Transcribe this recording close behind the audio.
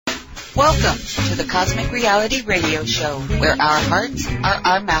Welcome to the Cosmic Reality Radio Show, where our hearts are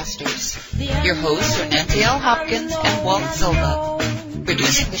our masters. Your hosts are Nancy L. Hopkins and Walt Silva.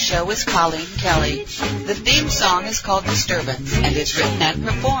 Producing the show is Colleen Kelly. The theme song is called Disturbance and is written and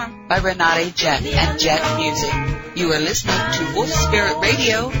performed by Renate Jet and Jet Music. You are listening to Wolf Spirit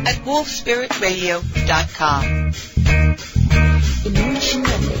Radio at wolfspiritradio.com.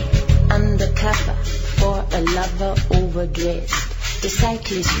 Emotionally undercover for a lover overdressed. The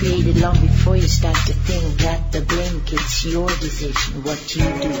cycle is created long before you start to think that the blink, it's your decision what you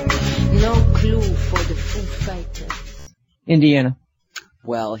do. No clue for the Foo Fighters. Indiana.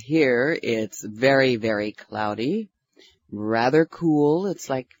 Well, here it's very, very cloudy, rather cool.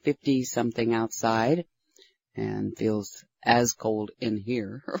 It's like 50-something outside and feels as cold in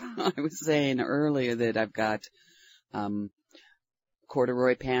here. I was saying earlier that I've got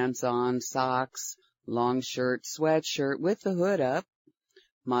corduroy pants on, socks, long shirt, sweatshirt with the hood up,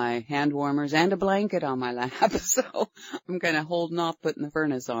 my hand warmers, and a blanket on my lap. So I'm kind of holding off putting the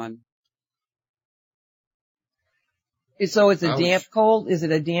furnace on. So it's a damp cold? Is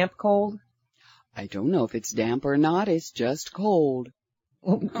it a damp cold? I don't know if it's damp or not. It's just cold.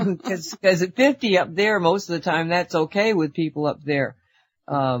 Because at 50 up there, most of the time, that's okay with people up there.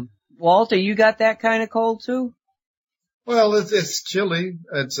 Walter, you got that kind of cold too? Well, it's chilly.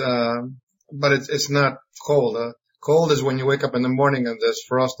 But it's not cold. Cold is when you wake up in the morning and there's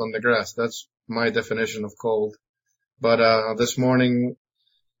frost on the grass. That's my definition of cold. But this morning,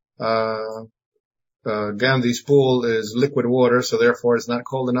 Gandhi's pool is liquid water, so therefore it's not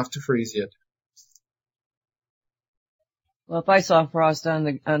cold enough to freeze yet. Well, if I saw frost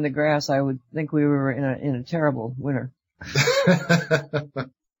on the grass, I would think we were in a terrible winter.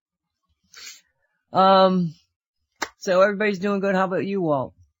 So everybody's doing good. How about you,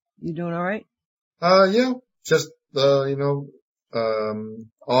 Walt? You doing all right? Yeah, just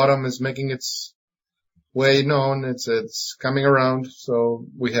autumn is making its way known. It's coming around, so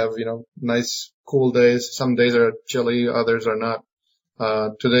we have, nice cool days. Some days are chilly, others are not.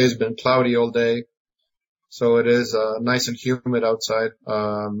 Today's been cloudy all day, so it is nice and humid outside.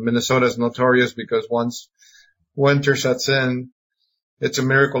 Minnesota is notorious because once winter sets in, it's a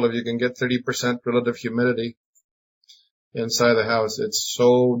miracle if you can get 30% relative humidity inside the house. It's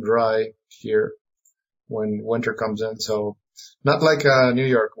so dry here when winter comes in. So not like New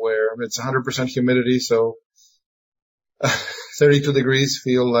York where it's 100% humidity, so 32 degrees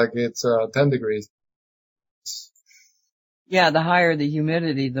feel like it's 10 degrees. Yeah, the higher the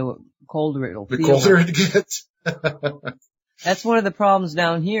humidity, the colder it'll feel. The colder it gets. That's one of the problems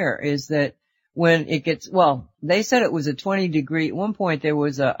down here is that when it gets, they said it was a 20 degree, at one point there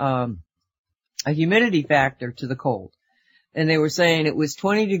was a humidity factor to the cold. And they were saying it was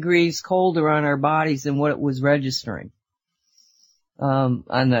 20 degrees colder on our bodies than what it was registering, on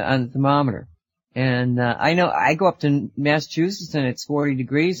the thermometer. And, I know I go up to Massachusetts and it's 40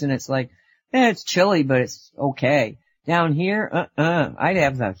 degrees and it's like, it's chilly, but it's okay. Down here, I'd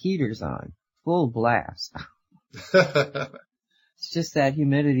have the heaters on, full blast. It's just that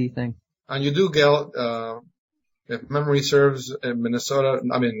humidity thing. And you do get, if memory serves, in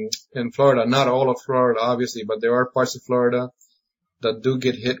in Florida, not all of Florida, obviously, but there are parts of Florida that do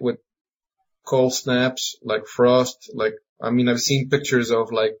get hit with cold snaps, like frost, I've seen pictures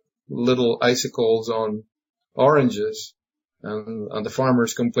of little icicles on oranges and the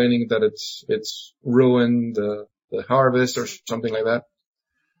farmers complaining that it's ruined the harvest or something like that.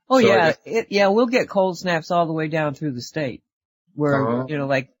 Oh, so yeah. We'll get cold snaps all the way down through the state where,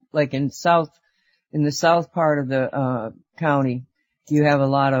 like in the south part of the county, you have a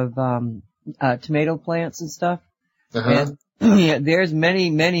lot of tomato plants and stuff. And there's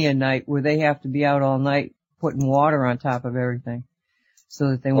many a night where they have to be out all night putting water on top of everything so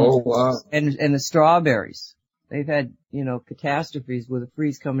that they won't. Oh, wow. And the strawberries. They've had, catastrophes with the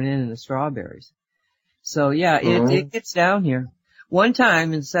freeze coming in the strawberries. So yeah, it gets down here. One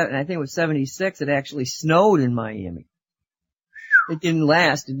time I think it was 76, it actually snowed in Miami. It didn't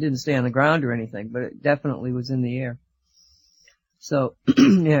last. It didn't stay on the ground or anything, but it definitely was in the air. So,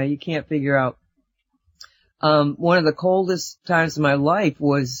 yeah, you can't figure out. One of the coldest times of my life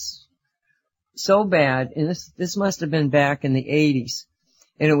was so bad, and this must have been back in the 80s.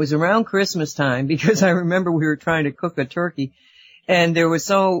 And it was around Christmas time because I remember we were trying to cook a turkey and it was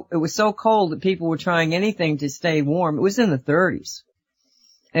so cold that people were trying anything to stay warm. It was in the 30s.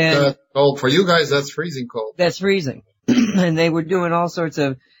 And cold. For you guys, that's freezing cold. That's freezing. And they were doing all sorts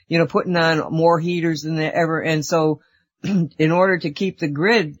of, putting on more heaters than ever. And so in order to keep the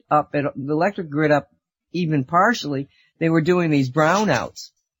grid up, the electric grid up even partially, they were doing these brownouts.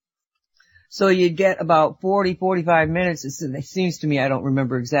 So you'd get about 40, 45 minutes. It seems to me, I don't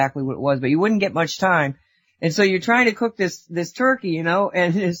remember exactly what it was, but you wouldn't get much time. And so you're trying to cook this turkey, you know,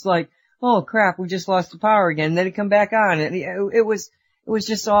 and it's like, oh crap, we just lost the power again. And then it come back on. And it was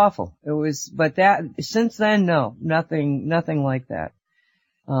just awful. But since then, no, nothing like that.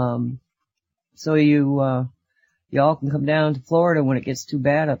 So y'all can come down to Florida when it gets too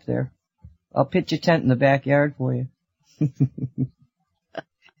bad up there. I'll pitch a tent in the backyard for you.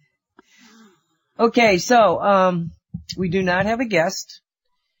 Okay, so, we do not have a guest.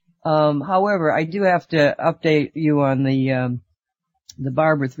 However, I do have to update you on the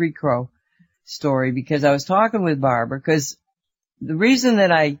Barbara Three Crow story, because I was talking with Barbara, because the reason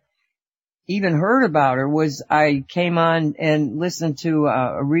that I even heard about her was I came on and listened to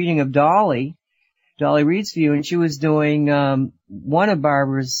a reading of Dolly Reed's View, and she was doing one of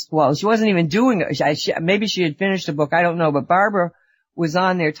Barbara's, well, she wasn't even doing it. Maybe she had finished a book, I don't know, but Barbara was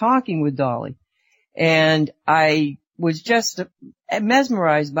on there talking with Dolly. And I was just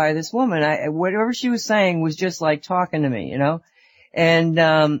mesmerized by this woman. Whatever she was saying was just like talking to me, you know.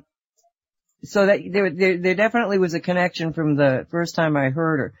 And so that there definitely was a connection from the first time I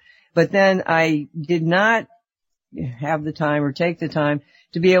heard her. But then I did not have the time or take the time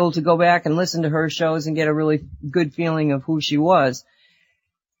to be able to go back and listen to her shows and get a really good feeling of who she was.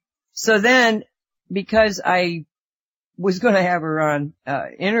 So then, because I was going to have her on,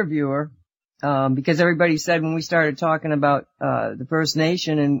 interview her, because everybody said when we started talking about the First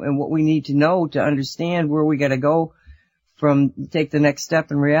Nation and what we need to know to understand where we got to go take the next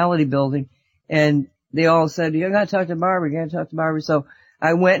step in reality building, and they all said, you got to talk to Barbara, you got to talk to Barbara. So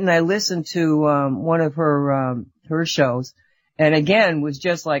I went and I listened to one of her shows, and again was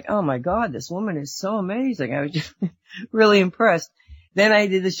just like, oh my God, this woman is so amazing. I was just really impressed. Then I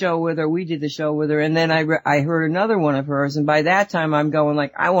did the show with her, we did the show with her, and then I heard another one of hers, and by that time I'm going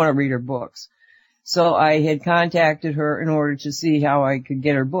like, I want to read her books. So I had contacted her in order to see how I could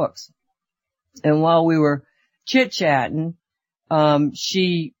get her books. And while we were chit-chatting,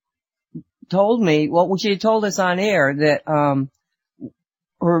 she told me, well, she had told us on air that,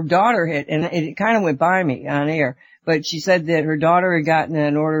 her daughter and it kind of went by me on air, but she said that her daughter had gotten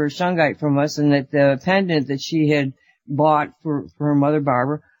an order of shungite from us, and that the pendant that she had bought for her mother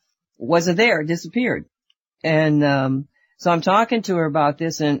Barbara wasn't there, it disappeared. And so I'm talking to her about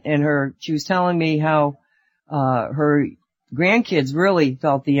this, and she was telling me how her grandkids really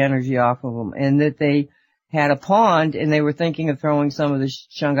felt the energy off of them, and that they had a pond and they were thinking of throwing some of the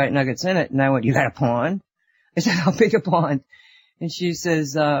shungite nuggets in it. And I went, you got a pond? I said, how big a pond? And she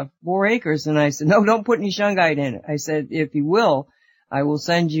says 4 acres. And I said, no, don't put any shungite in it. I said, if you will, I will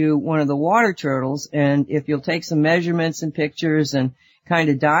send you one of the water turtles, and if you'll take some measurements and pictures and kind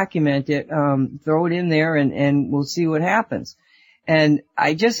of document it, throw it in there, and we'll see what happens. And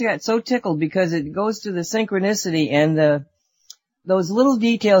I just got so tickled, because it goes to the synchronicity and those little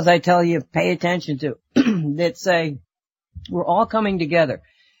details I tell you pay attention to that say we're all coming together.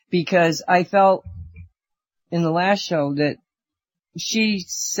 Because I felt in the last show that she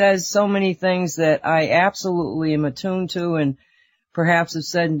says so many things that I absolutely am attuned to and perhaps have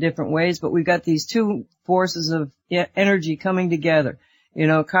said in different ways, but we've got these two forces of energy coming together. You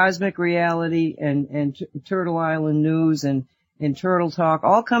know, Cosmic Reality and Turtle Island News and Turtle Talk,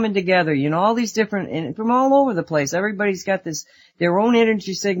 all coming together. You know, all these different, and from all over the place. Everybody's got their own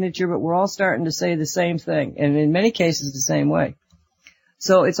energy signature, but we're all starting to say the same thing, and in many cases the same way.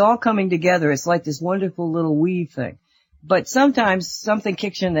 So it's all coming together. It's like this wonderful little weave thing. But sometimes something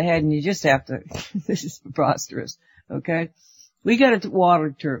kicks you in the head and you just have to, this is preposterous, okay? We got a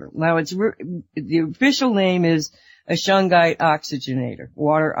water turtle. Now the official name is a shungite oxygenator,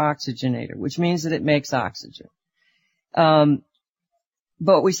 water oxygenator, which means that it makes oxygen.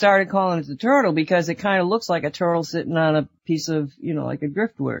 But we started calling it the turtle because it kind of looks like a turtle sitting on a piece of, you know, like a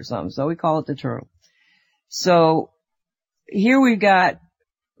driftwood or something. So we call it the turtle. So here we've got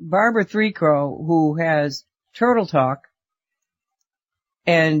Barbara Three Crow, who has Turtle Talk,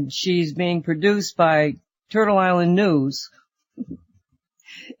 and she's being produced by Turtle Island News.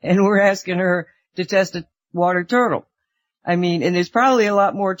 And we're asking her to test a water turtle. I mean, and there's probably a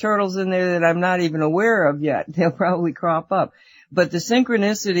lot more turtles in there that I'm not even aware of yet. They'll probably crop up. But the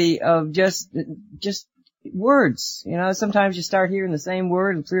synchronicity of just words, you know, sometimes you start hearing the same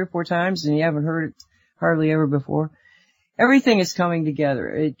word 3 or 4 times and you haven't heard it hardly ever before. Everything is coming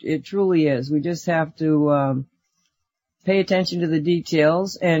together. It truly is. We just have to, pay attention to the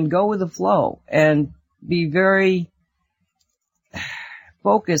details and go with the flow and be very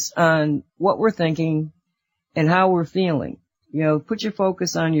focused on what we're thinking and how we're feeling. You know, put your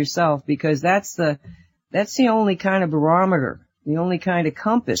focus on yourself, because that's the only kind of barometer the only kind of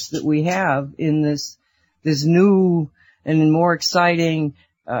compass that we have in this new and more exciting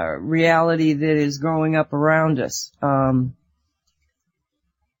reality that is growing up around us.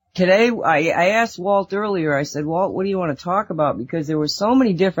 Today, I asked Walt earlier, I said, Walt, what do you want to talk about? Because there were so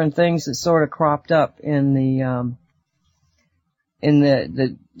many different things that sort of cropped up in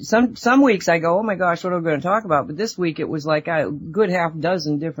some weeks I go, oh my gosh, what are we going to talk about? But this week it was like a good half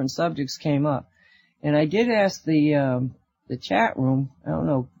dozen different subjects came up. And I did ask the chat room, I don't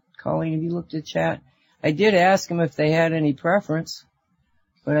know, Colleen, have you looked at chat? I did ask them if they had any preference,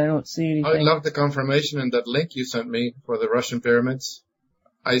 but I don't see anything. I love the confirmation in that link you sent me for the Russian pyramids.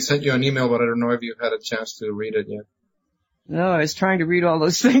 I sent you an email, but I don't know if you've had a chance to read it yet. No, I was trying to read all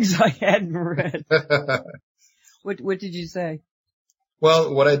those things I hadn't read. What did you say?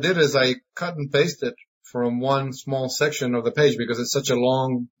 Well, what I did is I cut and pasted from one small section of the page because it's such a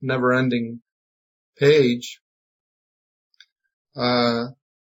long, never-ending page. The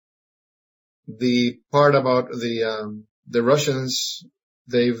part about the Russians,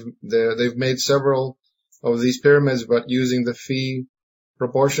 they've made several of these pyramids, but using the phi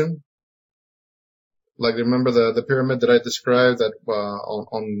proportion. Like, remember the pyramid that I described that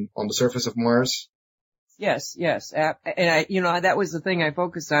on the surface of Mars? Yes. And that was the thing I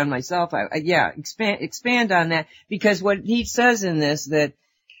focused on myself. Expand on that, because what he says in this, that,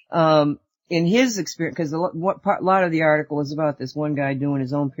 in his experience, because a lot of the article is about this one guy doing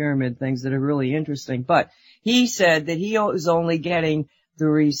his own pyramid things that are really interesting, but he said that he was only getting the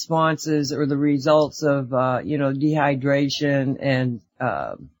responses or the results of, dehydration and,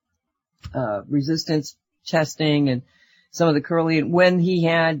 resistance testing and some of the curly, when he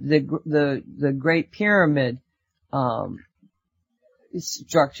had the Great Pyramid,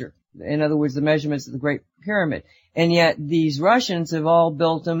 structure. In other words, the measurements of the Great Pyramid. And yet these Russians have all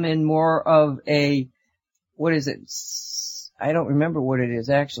built them in more of a, what is it? I don't remember what it is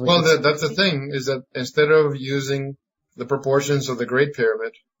actually. Well, that's the thing, is that instead of using the proportions of the Great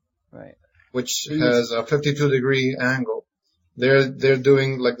Pyramid, right, which has a 52-degree angle, they're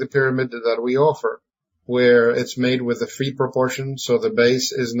doing like the pyramid that we offer, where it's made with the phi proportion, so the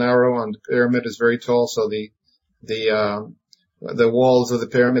base is narrow and the pyramid is very tall, so the walls of the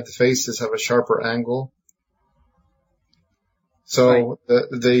pyramid, the faces have a sharper angle. So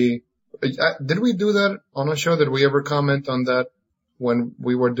right. Did we do that on a show? Did we ever comment on that when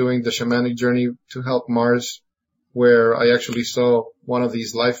we were doing the shamanic journey to help Mars, where I actually saw one of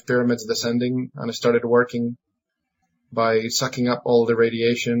these life pyramids descending and it started working by sucking up all the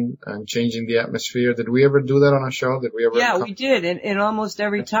radiation and changing the atmosphere? Did we ever do that on a show? Did we ever? Yeah, we did. And almost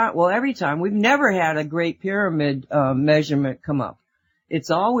every time, every time. We've never had a Great Pyramid, measurement come up. It's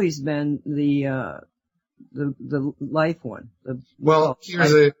always been the life one. This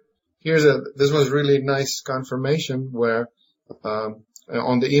was really nice confirmation where,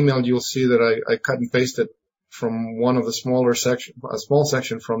 on the email you'll see that I cut and pasted from one of the a small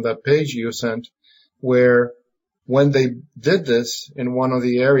section from that page you sent, where when they did this in one of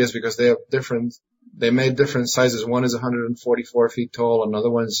the areas, because they made different sizes. One is 144 feet tall, another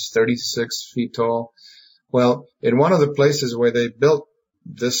one is 36 feet tall. Well, in one of the places where they built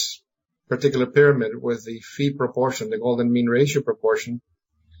this particular pyramid with the phi proportion, the golden mean ratio proportion,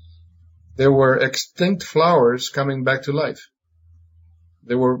 there were extinct flowers coming back to life.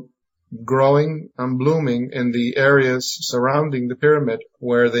 They were growing and blooming in the areas surrounding the pyramid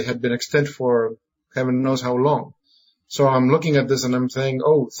where they had been extinct for heaven knows how long. So I'm looking at this and I'm saying,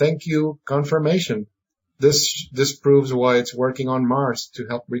 oh, thank you, confirmation. This proves why it's working on Mars, to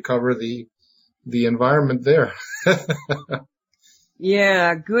help recover the environment there.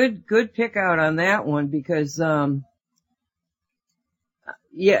 Yeah, good pick out on that one, because, the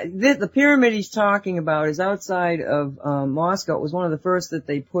pyramid he's talking about is outside of, Moscow. It was one of the first that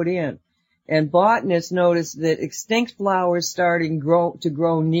they put in. And botanists noticed that extinct flowers starting to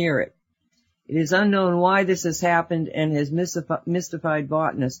grow near it. It is unknown why this has happened and has mystified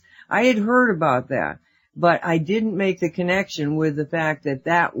botanists. I had heard about that, but I didn't make the connection with the fact that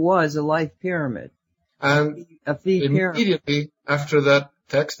that was a life pyramid. And a phi pyramid. Immediately after that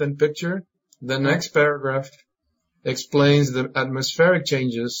text and picture, the next paragraph explains the atmospheric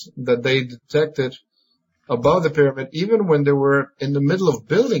changes that they detected above the pyramid, even when they were in the middle of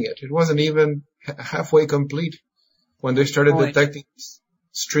building it. It wasn't even halfway complete when they started detecting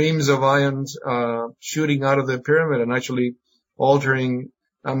streams of ions shooting out of the pyramid and actually altering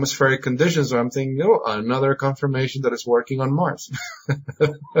atmospheric conditions. So I'm thinking, another confirmation that it's working on Mars.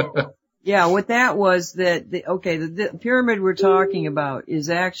 Yeah, what that was the pyramid we're talking about is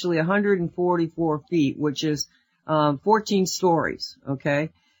actually 144 feet, which is 14 stories, okay?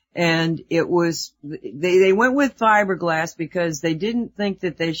 And it was, they went with fiberglass because they didn't think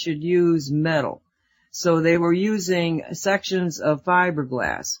that they should use metal. So they were using sections of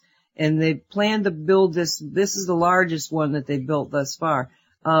fiberglass. And they planned to build this is the largest one that they built thus far.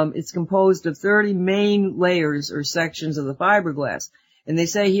 It's composed of 30 main layers or sections of the fiberglass. And they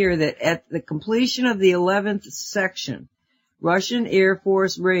say here that at the completion of the 11th section, Russian Air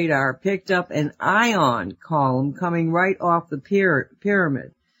Force radar picked up an ion column coming right off the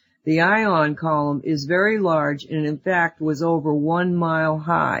pyramid. The ion column is very large and in fact was over 1 mile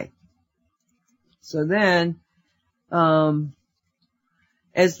high. So then,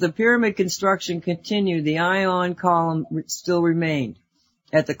 as the pyramid construction continued, the ion column still remained.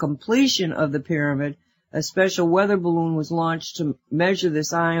 At the completion of the pyramid, a special weather balloon was launched to measure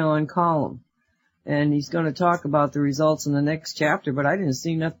this ion column. And he's going to talk about the results in the next chapter, but I didn't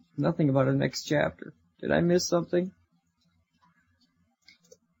see nothing about the next chapter. Did I miss something?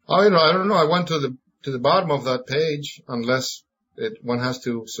 Oh, I don't know. I went to the bottom of that page, unless one has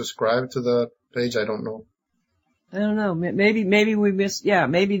to subscribe to the page. I don't know. I don't know. Maybe we missed. Yeah,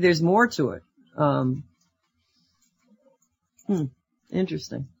 maybe there's more to it.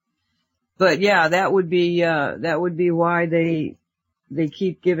 Interesting. But yeah, that would be why they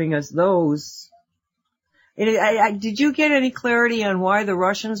keep giving us those. Did you get any clarity on why the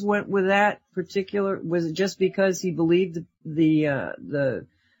Russians went with that particular? Was it just because he believed those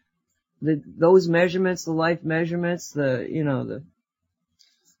measurements, the life measurements,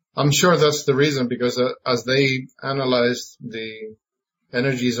 I'm sure that's the reason, because as they analyzed the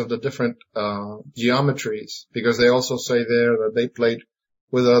energies of the different geometries, because they also say there that they played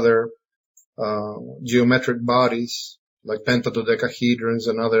with other geometric bodies like pentadodecahedrons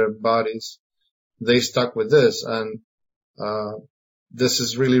and other bodies, they stuck with this. And this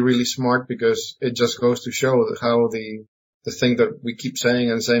is really, really smart, because it just goes to show how the thing that we keep saying,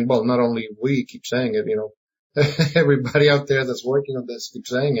 well, not only we keep saying it, everybody out there that's working on this keeps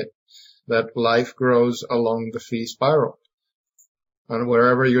saying it, that life grows along the phi spiral. And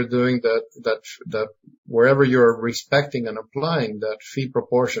wherever you're doing that wherever you're respecting and applying that phi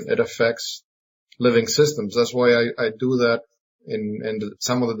proportion, it affects living systems. That's why I do that in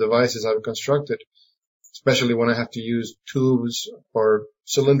some of the devices I've constructed, especially when I have to use tubes or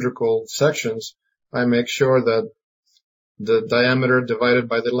cylindrical sections. I make sure that the diameter divided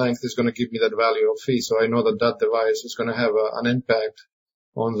by the length is going to give me that value of phi. So I know that device is going to have an impact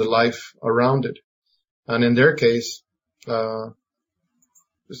on the life around it. And in their case,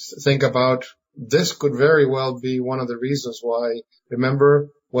 think about, this could very well be one of the reasons why. Remember,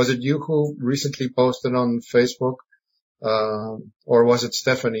 was it you who recently posted on Facebook, or was it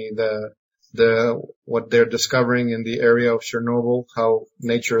Stephanie, what they're discovering in the area of Chernobyl, how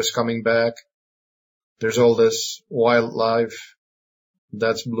nature is coming back? There's all this wildlife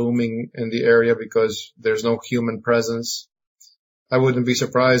that's blooming in the area because there's no human presence. I wouldn't be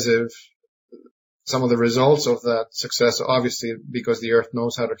surprised if some of the results of that success, obviously because the earth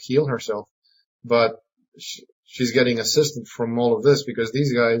knows how to heal herself, but she's getting assistance from all of this, because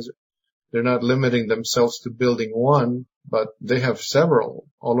these guys, they're not limiting themselves to building one, but they have several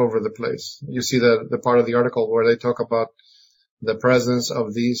all over the place. You see the part of the article where they talk about the presence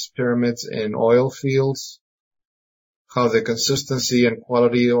of these pyramids in oil fields, how the consistency and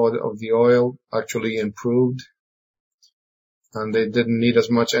quality of the oil actually improved, and they didn't need as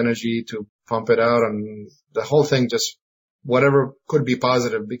much energy to pump it out, and the whole thing, just whatever could be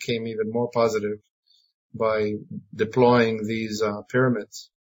positive became even more positive by deploying these pyramids.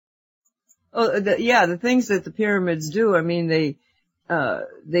 Oh, the things that the pyramids do, I mean, they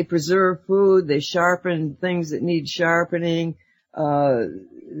preserve food, they sharpen things that need sharpening,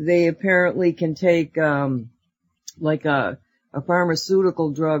 they apparently can take, like a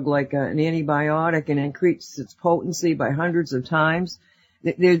pharmaceutical drug, like an antibiotic, and increase its potency by hundreds of times.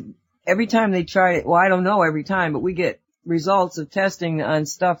 Every time they try it, well, I don't know every time, but we get results of testing on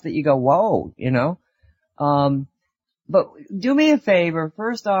stuff that you go, whoa, but do me a favor,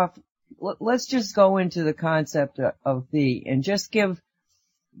 first off, let's just go into the concept of phi and just give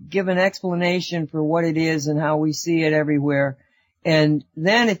an explanation for what it is and how we see it everywhere. And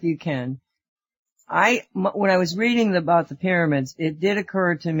then if you can, when I was reading about the pyramids, it did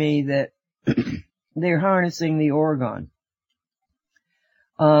occur to me that they're harnessing the orgone.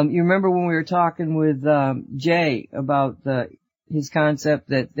 You remember when we were talking with Jay about his concept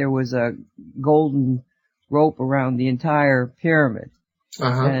that there was a golden rope around the entire pyramid.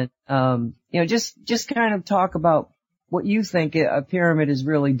 Uh-huh. And just kind of talk about what you think a pyramid is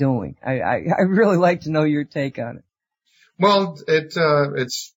really doing. I really like to know your take on it. Well, it's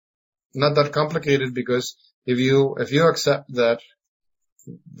not that complicated, because if you accept that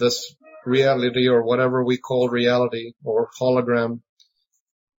this reality, or whatever we call reality or hologram,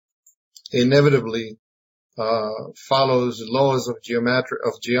 inevitably follows laws of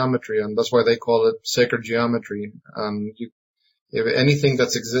geometry, and that's why they call it sacred geometry. If anything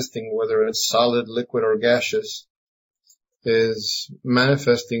that's existing, whether it's solid, liquid, or gaseous, is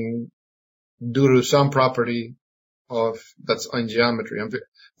manifesting due to some property that's in geometry.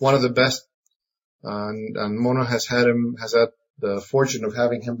 One of the best, and Mona has had the fortune of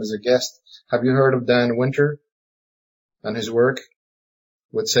having him as a guest. Have you heard of Dan Winter and his work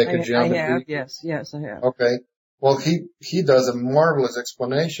with sacred geometry? I have, yes, I have. Okay. Well, he does a marvelous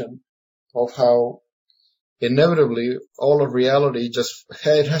explanation of how inevitably all of reality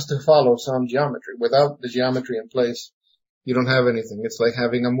it has to follow some geometry. Without the geometry in place, you don't have anything. It's like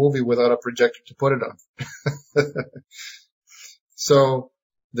having a movie without a projector to put it on. So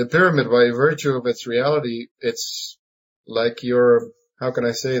the pyramid, by virtue of its reality, it's like how can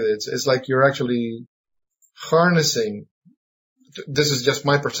I say this? It's like you're actually harnessing. This is just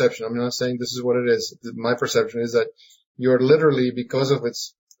my perception. I'm not saying this is what it is. My perception is that you're literally, because of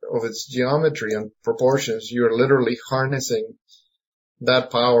its geometry and proportions, you're literally harnessing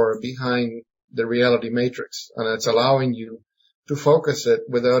that power behind the reality matrix, and it's allowing you to focus it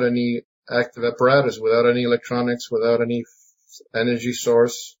without any active apparatus, without any electronics, without any energy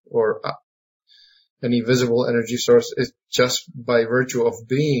source or any visible energy source. It's just by virtue of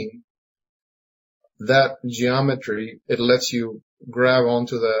being that geometry, it lets you grab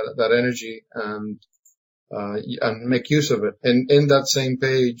onto that energy and make use of it. And in that same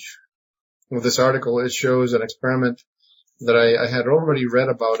page of this article, it shows an experiment that I had already read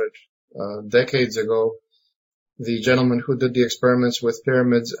about it decades ago. The gentleman who did the experiments with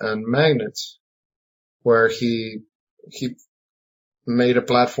pyramids and magnets, where he made a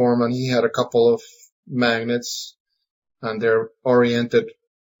platform and he had a couple of magnets, and they're oriented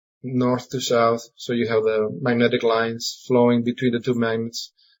north to south, so you have the magnetic lines flowing between the two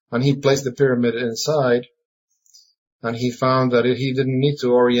magnets, and he placed the pyramid inside, and he found that he didn't need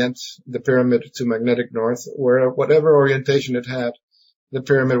to orient the pyramid to magnetic north, where whatever orientation it had, the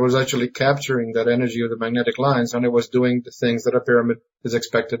pyramid was actually capturing that energy of the magnetic lines, and it was doing the things that a pyramid is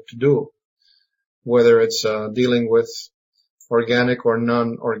expected to do, whether it's dealing with organic or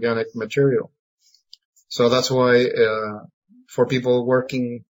non-organic material. So that's why for people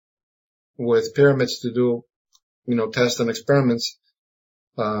working with pyramids to do, tests and experiments,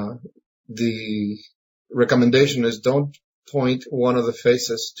 the recommendation is don't point one of the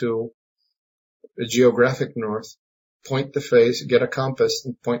faces to a geographic north. Point the face, get a compass,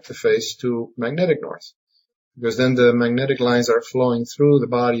 and point the face to magnetic north. Because then the magnetic lines are flowing through the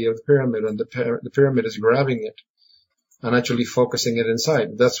body of the pyramid, and the pyramid is grabbing it and actually focusing it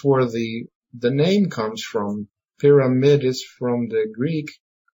inside. That's where the name comes from. Pyramid is from the Greek,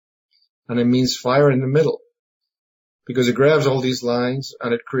 and it means fire in the middle, because it grabs all these lines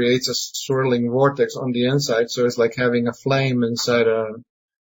and it creates a swirling vortex on the inside. So it's like having a flame inside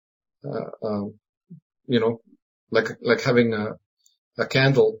like having a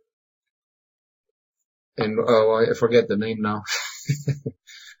candle. And I forget the name now.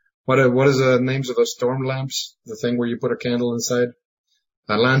 What is the names of those storm lamps? The thing where you put a candle inside?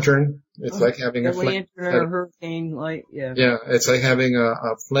 A lantern. It's like having a flame. A lantern or a hurricane light, yeah. Yeah, it's like having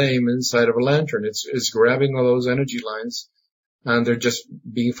a flame inside of a lantern. It's grabbing all those energy lines, and they're just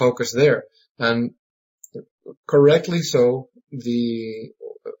being focused there. And correctly so,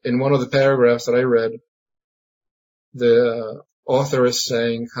 in one of the paragraphs that I read, the author is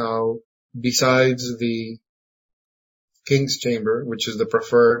saying how besides the King's Chamber, which is the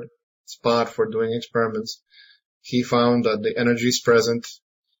preferred spot for doing experiments, he found that the energy is present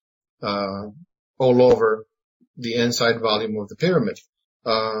all over the inside volume of the pyramid.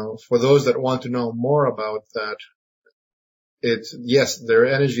 For those that want to know more about that, yes, their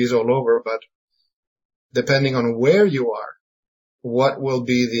energy is all over, but depending on where you are, what will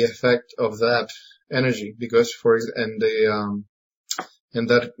be the effect of that energy? Because in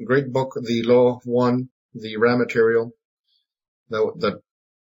that great book, The Law of One, the raw material, that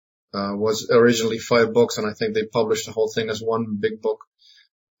was originally 5 books, and I think they published the whole thing as one big book.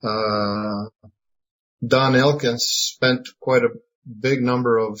 Don Elkins spent quite a big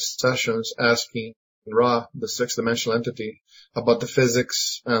number of sessions asking Ra, the 6th-dimensional entity, about the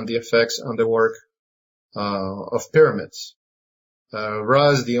physics and the effects on the work of pyramids. Ra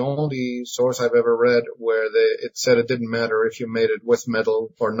is the only source I've ever read where it said it didn't matter if you made it with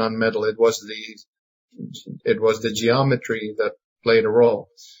metal or non-metal. It was the geometry that played a role.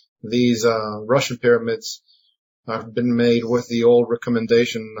 These Russian pyramids have been made with the old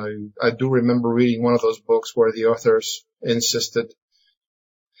recommendation. I do remember reading one of those books where the authors insisted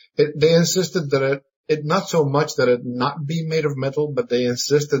they insisted that it not so much that it not be made of metal, but they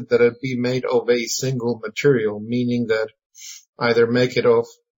insisted that it be made of a single material, meaning that either make it of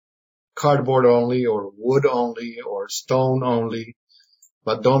cardboard only or wood only or stone only,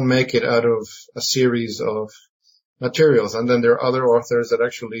 but don't make it out of a series of materials. And then there are other authors that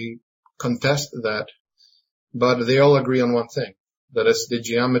actually contest that, but they all agree on one thing, that it's the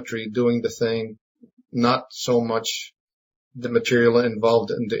geometry doing the thing, not so much the material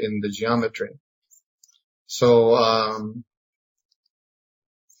involved in the geometry. So,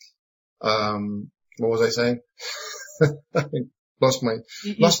 what was I saying? I lost my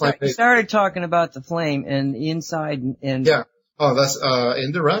You started talking about the flame and the inside and yeah. Oh, that's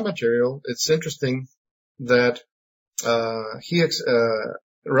in the raw material. It's interesting that Ra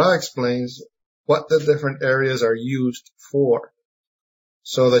explains what the different areas are used for.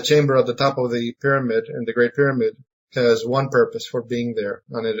 So the chamber at the top of the pyramid in the Great Pyramid has one purpose for being there,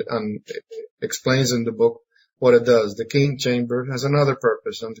 and it explains in the book what it does. The king chamber has another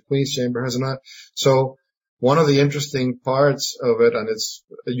purpose, and the queen's chamber has another. So one of the interesting parts of it, and it's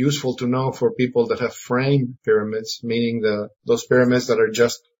useful to know for people that have frame pyramids, meaning those pyramids that are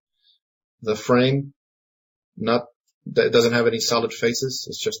just the frame, that doesn't have any solid faces,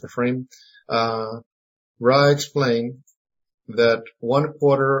 it's just the frame. Ra explained that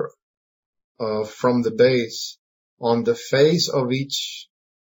 1/4 from the base, on the face of each,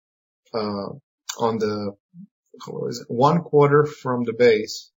 1/4 from the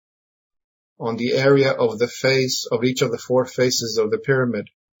base, on the area of the face of each of the 4 faces of the pyramid,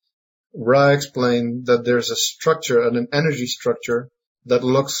 Ra explained that there's a structure, an energy structure that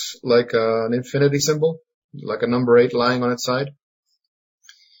looks like an infinity symbol, like a number 8 lying on its side.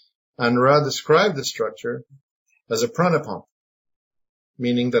 And Ra described the structure as a prana pump,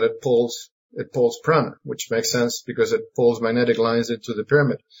 meaning that it pulls prana, which makes sense because it pulls magnetic lines into the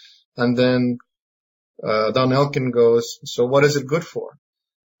pyramid. And then Don Elkin goes, so what is it good for?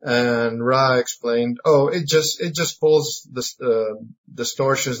 And Ra explained, it just pulls the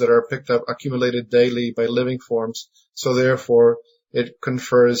distortions that are picked up, accumulated daily by living forms. So therefore, it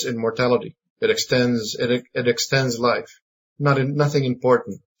confers immortality. It extends life. Nothing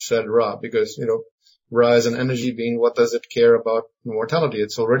important, said Ra, because, Ra is an energy being. What does it care about immortality?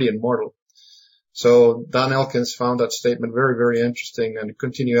 It's already immortal. So Don Elkins found that statement very, very interesting and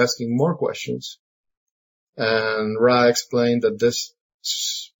continued asking more questions. And Ra explained that this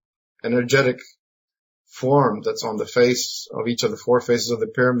energetic form that's on the face of each of the 4 faces of the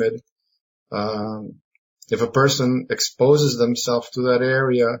pyramid, if a person exposes themselves to that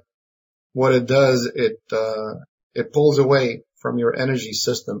area, what it does, it pulls away from your energy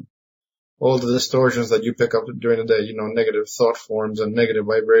system all the distortions that you pick up during the day, negative thought forms and negative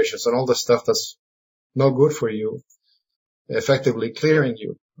vibrations and all the stuff that's no good for you, effectively clearing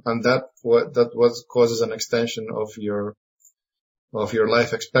you. And that causes an extension of your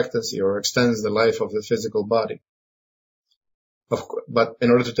life expectancy, or extends the life of the physical body. But in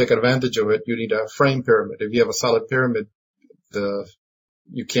order to take advantage of it, you need a frame pyramid. If you have a solid pyramid,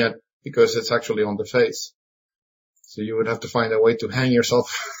 you can't, because it's actually on the face. So you would have to find a way to hang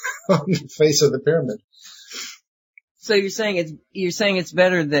yourself on the face of the pyramid. So you're saying it's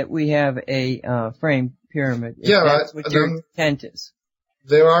better that we have a frame pyramid. Yeah, that's what your intent is.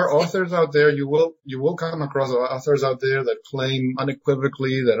 There are authors out there, you will come across authors out there that claim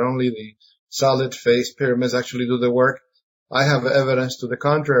unequivocally that only the solid face pyramids actually do the work. I have evidence to the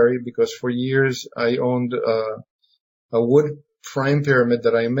contrary, because for years I owned a wood frame pyramid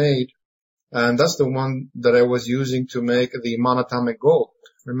that I made, and that's the one that I was using to make the monatomic gold.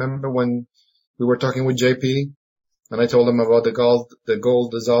 Remember when we were talking with JP and I told him about the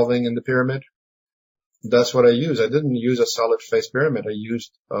gold dissolving in the pyramid? That's what I used. I didn't use a solid face pyramid. I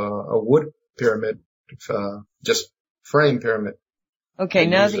used a wood pyramid, just frame pyramid. Okay,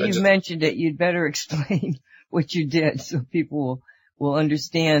 now that you've mentioned it, you'd better explain what you did so people will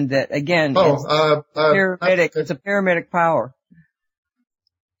understand that, again, it's a pyramidic power.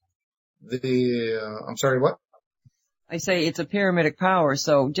 I'm sorry, what? I say it's a pyramidic power,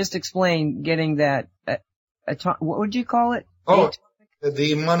 so just explain getting that, what would you call it?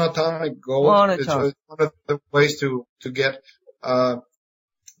 The monatomic gold is one of the ways to get,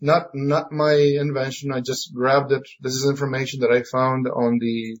 not my invention. I just grabbed it. This is information that I found on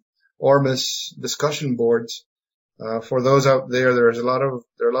the Ormus discussion boards. For those out there, there are a lot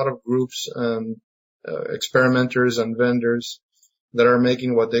of groups and experimenters and vendors that are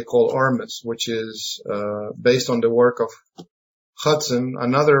making what they call Ormus, which is based on the work of Hudson,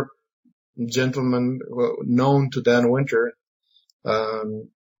 another gentleman known to Dan Winter.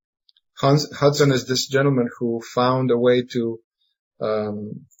 Hudson is this gentleman who found a way to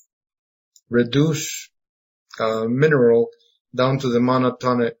reduce mineral down to the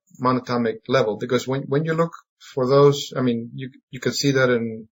monatomic level. Because when you look for those, I mean, you can see that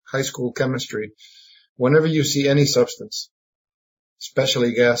in high school chemistry. Whenever you see any substance,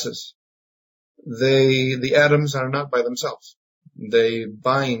 especially gases, the atoms are not by themselves. They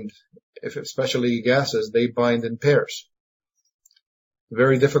bind, especially gases, they bind in pairs.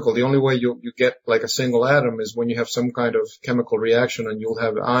 Very difficult. The only way you get like a single atom is when you have some kind of chemical reaction and you'll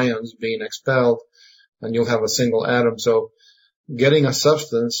have ions being expelled and you'll have a single atom. So getting a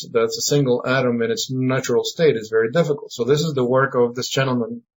substance that's a single atom in its natural state is very difficult. So this is the work of this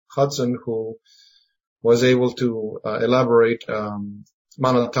gentleman, Hudson, who was able to elaborate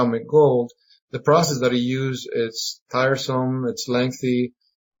monatomic gold. The process that he used is tiresome, it's lengthy,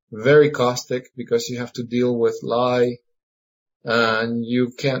 very caustic because you have to deal with lye, and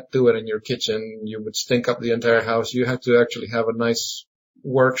you can't do it in your kitchen. You would stink up the entire house. You have to actually have a nice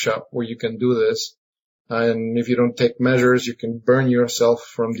workshop where you can do this. And if you don't take measures, you can burn yourself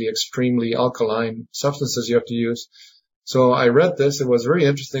from the extremely alkaline substances you have to use. So I read this. It was very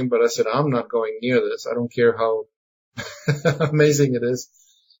interesting, but I said, I'm not going near this. I don't care how amazing it is.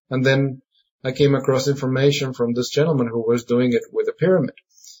 And then I came across information from this gentleman who was doing it with a pyramid.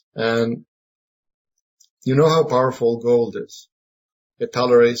 And you know how powerful gold is. It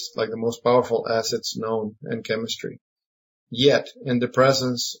tolerates like the most powerful acids known in chemistry. Yet, in the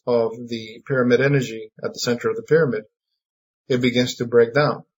presence of the pyramid energy at the center of the pyramid, it begins to break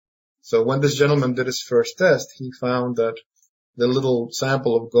down. So when this gentleman did his first test, he found that the little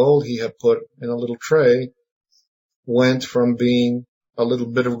sample of gold he had put in a little tray went from being a little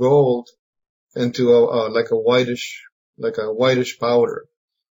bit of gold into like a whitish powder.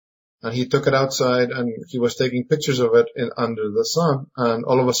 And he took it outside and he was taking pictures of it under the sun, and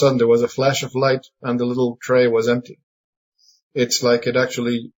all of a sudden there was a flash of light and the little tray was empty. It's like it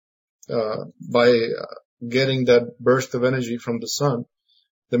actually, by getting that burst of energy from the sun,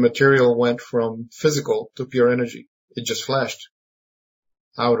 the material went from physical to pure energy. It just flashed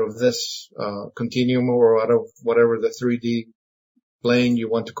out of this continuum or out of whatever the 3D plane you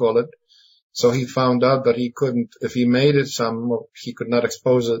want to call it. So he found out that he couldn't, if he made it he could not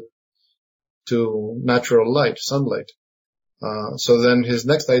expose it to natural light, sunlight. So then his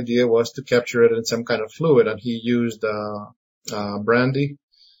next idea was to capture it in some kind of fluid, and he used brandy.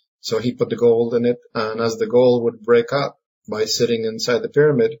 So he put the gold in it, and as the gold would break up by sitting inside the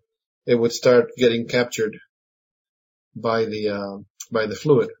pyramid, it would start getting captured by the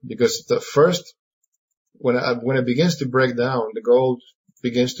fluid. Because the first, when it begins to break down, the gold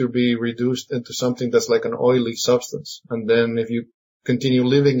begins to be reduced into something that's like an oily substance. And then if you continue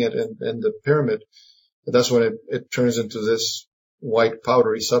leaving it in the pyramid, that's when it turns into this white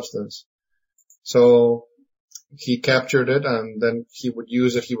powdery substance. So he captured it, and then he would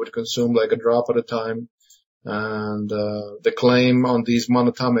use it. He would consume like a drop at a time. And the claim on these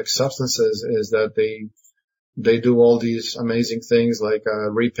monatomic substances is that they do all these amazing things like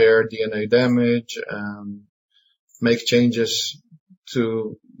repair DNA damage and make changes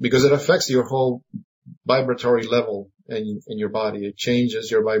because it affects your whole vibratory level in your body. It changes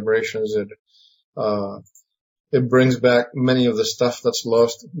your vibrations. It brings back many of the stuff that's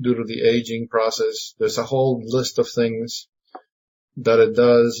lost due to the aging process. There's a whole list of things that it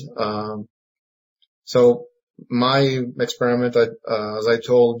does. So my experiment, as I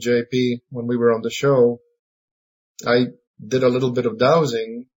told JP when we were on the show, I did a little bit of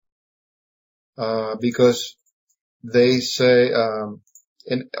dowsing, because they say,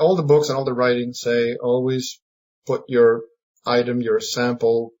 in all the books and all the writings say, always put your item, your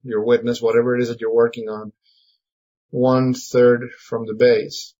sample, your witness, whatever it is that you're working on, 1/3 from the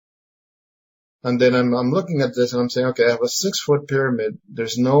base. And then I'm looking at this and I'm saying, okay, I have a 6-foot pyramid.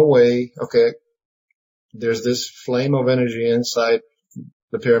 There's no way, okay, there's this flame of energy inside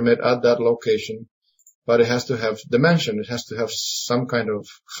the pyramid at that location, but it has to have dimension. It has to have some kind of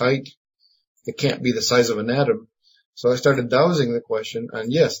height. It can't be the size of an atom. So I started dowsing the question,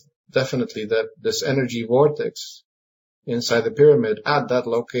 and yes, definitely that this energy vortex inside the pyramid at that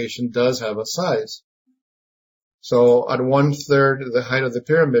location does have a size. So at 1/3 the height of the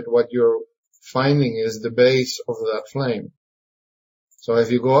pyramid, what you're finding is the base of that flame. So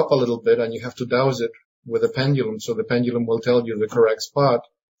if you go up a little bit and you have to douse it with a pendulum, so the pendulum will tell you the correct spot,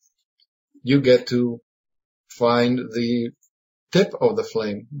 you get to find the tip of the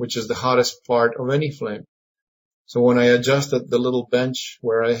flame, which is the hottest part of any flame. So when I adjusted the little bench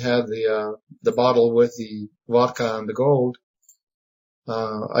where I had the bottle with the vodka and the gold,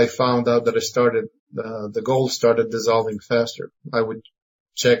 I found out that the gold started dissolving faster. I would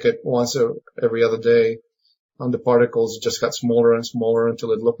check it once every other day, and the particles just got smaller and smaller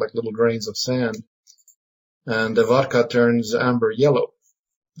until it looked like little grains of sand. And the vodka turns amber yellow,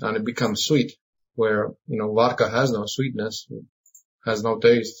 and it becomes sweet, where, vodka has no sweetness, has no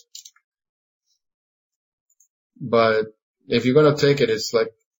taste. But if you're going to take it, it's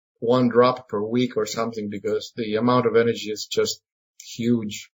like 1 drop per week or something, because the amount of energy is just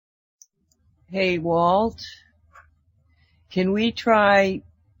huge. Hey, Walt, can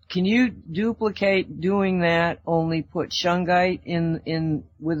you duplicate doing that, only put shungite in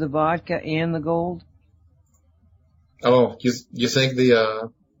with the vodka and the gold? Oh, you think I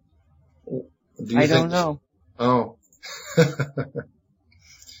don't know. Oh.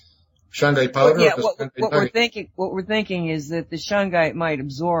 Shungite powder? Well, yeah, what we're thinking is that the shungite might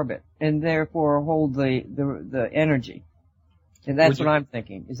absorb it and therefore hold the energy. And that's what I'm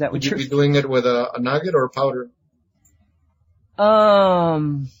thinking. Is that what you're Would you be doing it with a nugget or a powder?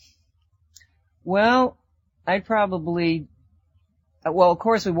 Well, I'd probably, of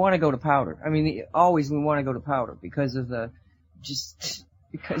course we want to go to powder. I mean, always we want to go to powder because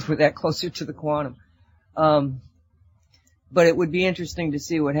we're that closer to the quantum. But it would be interesting to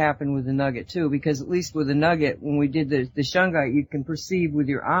see what happened with the nugget too, because at least with the nugget, when we did the shungite, you can perceive with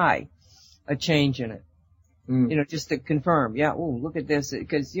your eye a change in it. Just to confirm. Yeah, oh, look at this,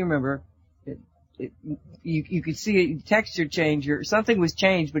 because you remember, you could see a texture change, or something was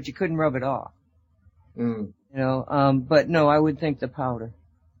changed, but you couldn't rub it off. But no, I would think the powder.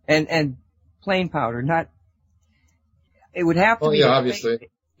 And plain powder, not, it would have to be. Yeah, obviously.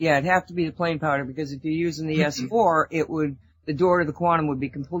 Yeah, it'd have to be the plain powder, because if you're using the S4, the door to the quantum would be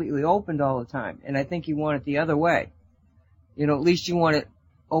completely opened all the time. And I think you want it the other way. At least you want it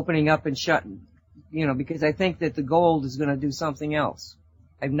opening up and shutting, because I think that the gold is going to do something else.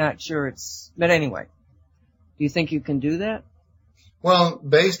 I'm not sure but anyway. Do you think you can do that? Well,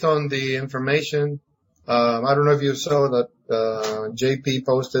 based on the information, I don't know if you saw that, JP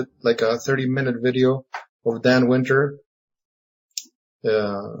posted like a 30-minute video of Dan Winter,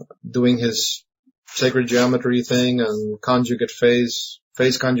 doing his sacred geometry thing and conjugate phase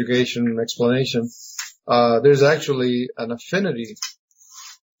conjugation explanation. There's actually an affinity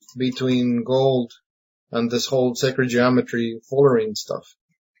between gold and this whole sacred geometry fullerene stuff.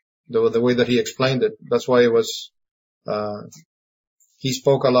 The way that he explained it. That's why it was, he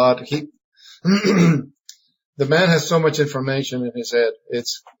spoke a lot. The man has so much information in his head.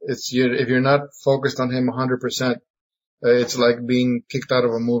 If you're not focused on him 100%, it's like being kicked out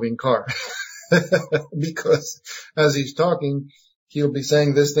of a moving car. Because as he's talking, he'll be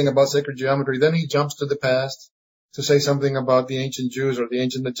saying this thing about sacred geometry, then he jumps to the past to say something about the ancient Jews or the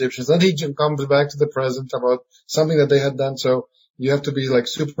ancient Egyptians, then he comes back to the present about something that they had done. So you have to be like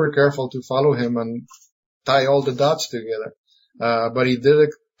super careful to follow him and tie all the dots together. But he did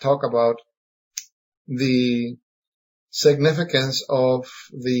talk about the significance of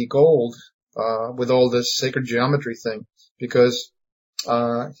the gold, with all this sacred geometry thing, because,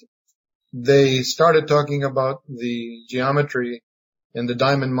 they started talking about the geometry in the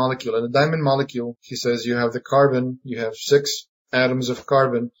diamond molecule. In the diamond molecule, he says you have the carbon, you have 6 atoms of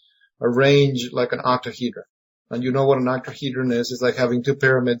carbon arranged like an octahedron. And you know what an octahedron is? It's like having 2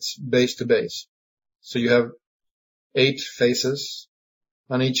 pyramids base to base. So you have 8 faces,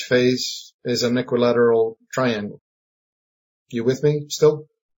 and each face is an equilateral triangle. You with me still?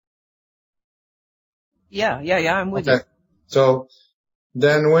 Yeah, I'm with you. So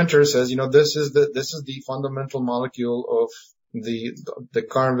Dan Winter says, this is the fundamental molecule of the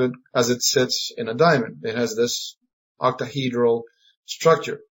carbon as it sits in a diamond. It has this octahedral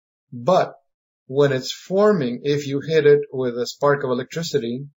structure. But when it's forming, if you hit it with a spark of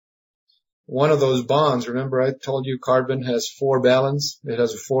electricity, one of those bonds, remember I told you carbon has 4 valence, it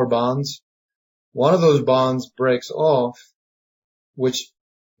has 4 bonds. One of those bonds breaks off, which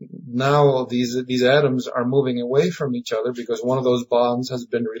now these atoms are moving away from each other because one of those bonds has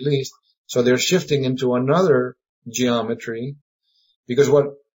been released. So they're shifting into another geometry, because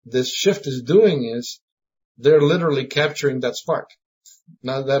what this shift is doing is they're literally capturing that spark.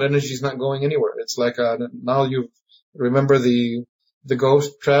 Now that energy is not going anywhere. It's like, now you remember the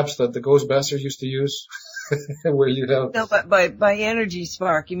ghost traps that the Ghostbusters used to use? Where you have. No, but by energy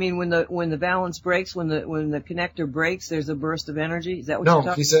spark, you mean when the balance breaks, when the connector breaks, there's a burst of energy? Is that what you're talking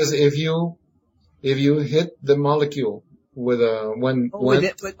about? No, he says if you hit the molecule with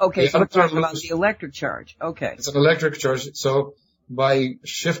okay, so we're talking about the electric charge. Okay. It's an electric charge. So by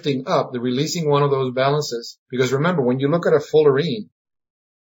shifting up, they're releasing one of those balances. Because remember, when you look at a fullerene,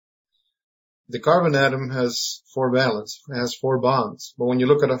 the carbon atom has 4 valence, it has 4 bonds. But when you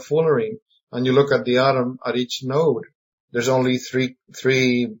look at a fullerene and you look at the atom at each node, there's only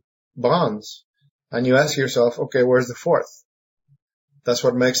three bonds. And you ask yourself, okay, where's the fourth? That's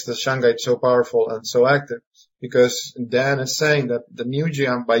what makes the shungite so powerful and so active. Because Dan is saying that the new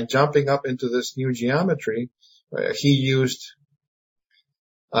by jumping up into this new geometry,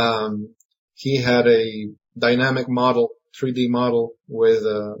 he had a dynamic model, 3D model with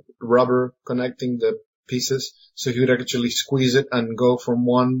rubber connecting the pieces. So he would actually squeeze it and go from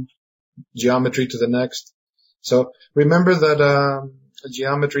one geometry to the next. So remember that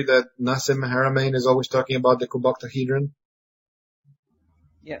geometry that Nassim Haramein is always talking about, the kuboctahedron?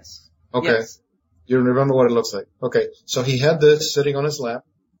 Yes. Okay. Yes. You remember what it looks like? Okay. So he had this sitting on his lap,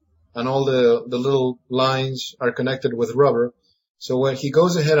 and all the little lines are connected with rubber. So when he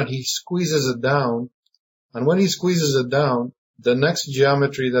goes ahead and he squeezes it down, and when he squeezes it down, the next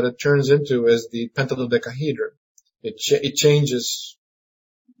geometry that it turns into is the pentadodecahedron. It changes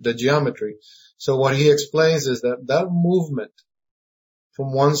the geometry. So what he explains is that movement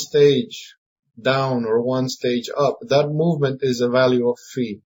from one stage down or one stage up, that movement is a value of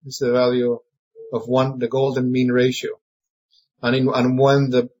phi. It's the value of the golden mean ratio. And when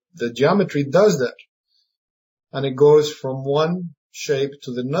the geometry does that, and it goes from one shape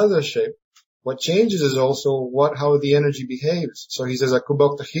to another shape, what changes is also how the energy behaves. So he says a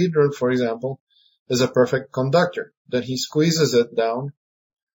kuboctahedron, for example, is a perfect conductor. Then he squeezes it down,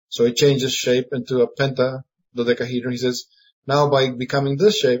 so it changes shape into a pentadodecahedron. He says, now by becoming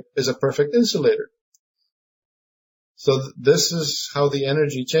this shape is a perfect insulator. So this is how the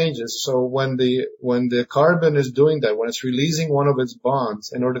energy changes. So when the carbon is doing that, when it's releasing one of its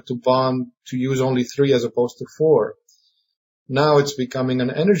bonds in order to bond, to use only 3 as opposed to 4, now it's becoming an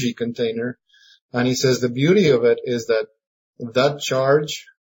energy container. And he says the beauty of it is that charge,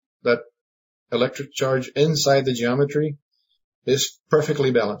 that electric charge inside the geometry is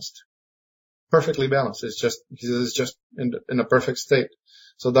perfectly balanced. Perfectly balanced. He says it's just in a perfect state.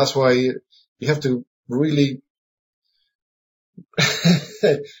 So that's why you have to really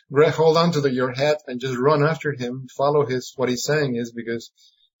hold on to your hat and just run after him, follow what he's saying is, because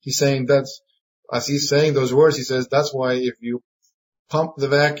he's saying as he's saying those words, he says that's why if you pump the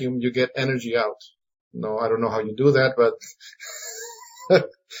vacuum, you get energy out. No, I don't know how you do that, but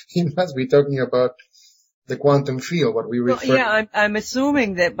he must be talking about the quantum field, what we refer. Well, yeah, I'm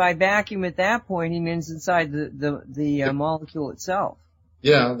assuming that by vacuum at that point, he means inside the molecule itself.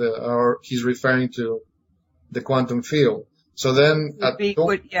 Yeah, or he's referring to the quantum field. So then,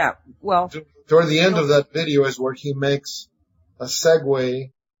 toward the end of that video is where he makes a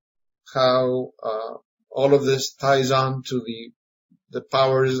segue how all of this ties on to the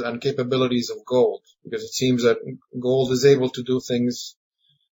powers and capabilities of gold, because it seems that gold is able to do things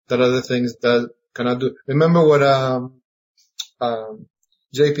that other things that cannot do. Remember what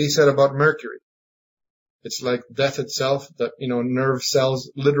JP said about mercury? It's like death itself, that nerve cells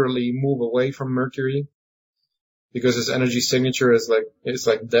literally move away from mercury because its energy signature is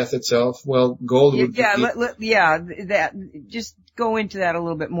like death itself. Well, gold would that just go into that a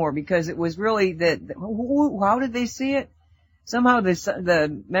little bit more, because it was really how did they see it? Somehow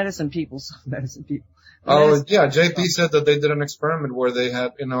the medicine people. Oh, yeah, JP said that they did an experiment where they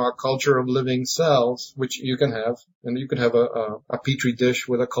had, a culture of living cells, which you can have, and you can have a petri dish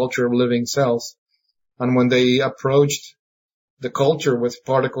with a culture of living cells. And when they approached the culture with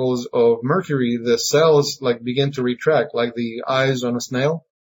particles of mercury, the cells begin to retract, like the eyes on a snail.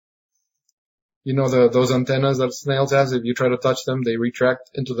 Those antennas that snails has, if you try to touch them, they retract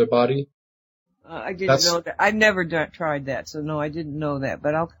into the body. I didn't know that. I've never tried that, so no, I didn't know that.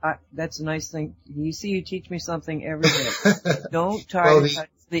 But that's a nice thing. You see, you teach me something every day. Don't try to touch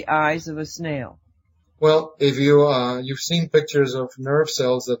the eyes of a snail. Well, if you've seen pictures of nerve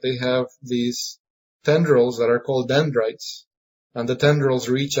cells that they have these tendrils that are called dendrites, and the tendrils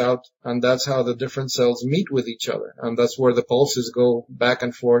reach out, and that's how the different cells meet with each other, and that's where the pulses go back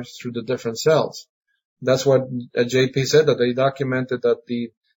and forth through the different cells. That's what JP said, that they documented that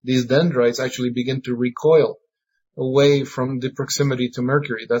these dendrites actually begin to recoil away from the proximity to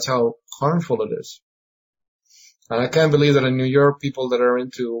mercury. That's how harmful it is. And I can't believe that in New York, people that are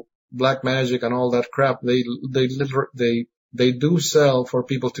into black magic and all that crap, they do sell for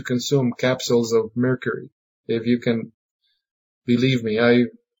people to consume capsules of mercury. If you can believe me, I've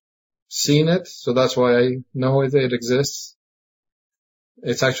seen it, so that's why I know it exists.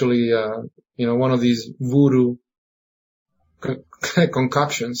 It's actually, one of these voodoo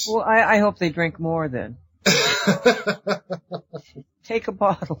concoctions. Well, I hope they drink more then. Take a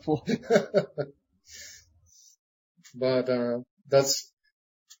bottle full. But that's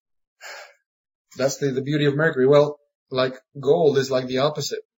the beauty of mercury. Well, like gold is like the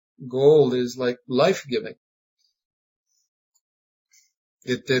opposite. Gold is like life-giving.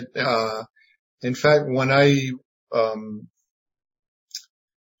 In fact, when I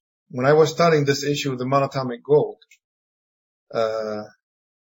was studying this issue of the monatomic gold,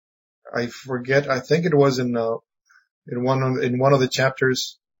 I forget, I think it was in one of the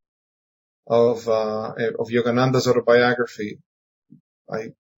chapters of Yogananda's autobiography.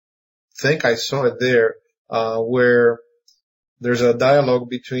 I think I saw it there, where there's a dialogue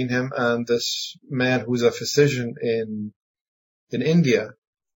between him and this man who's a physician in India.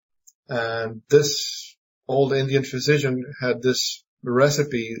 And this old Indian physician had this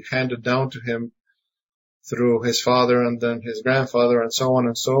recipe handed down to him through his father and then his grandfather and so on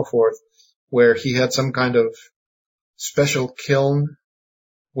and so forth, where he had some kind of special kiln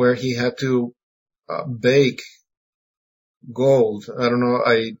where he had to bake gold. I don't know.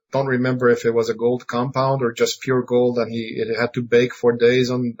 I don't remember if it was a gold compound or just pure gold, and it had to bake for days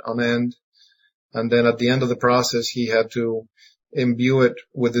on end. And then at the end of the process, he had to imbue it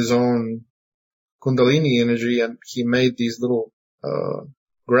with his own Kundalini energy, and he made these little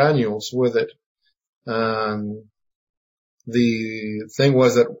granules with it. And the thing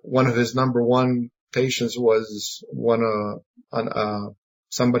was that one of his number one patients was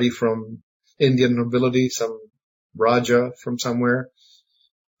somebody from Indian nobility, some Raja from somewhere,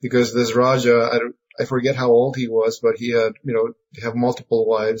 because this Raja, I forget how old he was, but he had, have multiple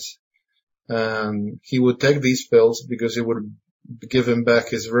wives, and he would take these pills because it would give him back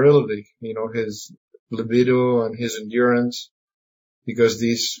his virility, his libido and his endurance, because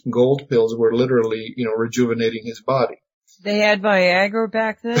these gold pills were literally, rejuvenating his body. They had Viagra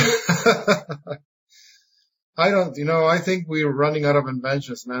back then? I think we're running out of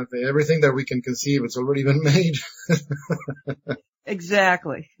inventions, man. Everything that we can conceive, it's already been made.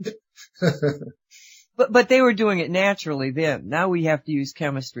 Exactly. But they were doing it naturally then. Now we have to use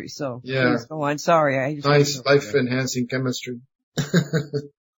chemistry, so. Yeah. Please go on. Sorry. Nice life-enhancing chemistry.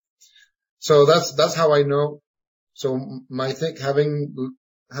 So that's how I know. So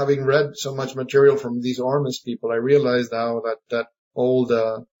having read so much material from these Ormus people, I realized how that old,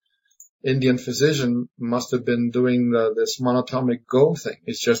 Indian physician must have been doing this monatomic gold thing.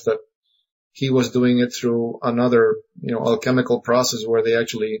 It's just that he was doing it through another, alchemical process where they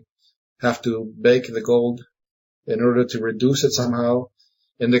actually have to bake the gold in order to reduce it somehow.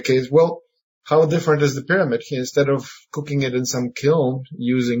 In the case, how different is the pyramid? Instead of cooking it in some kiln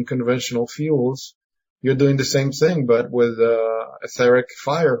using conventional fuels, you're doing the same thing, but with etheric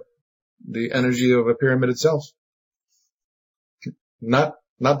fire, the energy of a pyramid itself. Not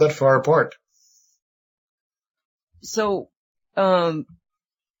that far apart. So,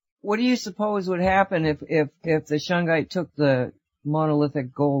 what do you suppose would happen if the Shungite took the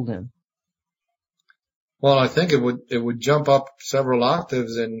monolithic gold in? Well, I think it would jump up several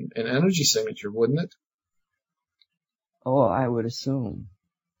octaves in energy signature, wouldn't it? Oh, I would assume.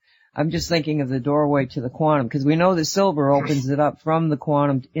 I'm just thinking of the doorway to the quantum, because we know the silver opens it up from the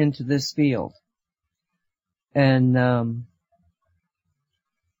quantum into this field. And,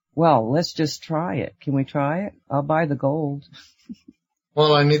 let's just try it. Can we try it? I'll buy the gold.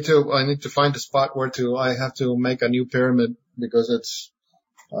 Well, I need to find a spot where I have to make a new pyramid, because it's,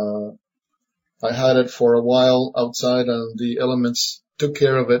 I had it for a while outside and the elements took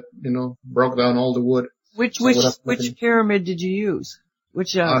care of it, broke down all the wood. Which pyramid did you use?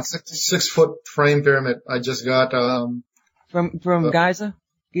 Which, 6 foot frame pyramid. I just got, from Giza?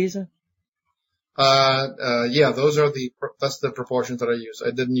 Yeah, that's the proportions that I use.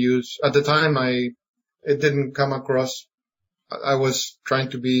 I didn't use, at the time it didn't come across, I was trying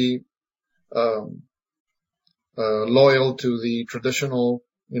to be, loyal to the traditional,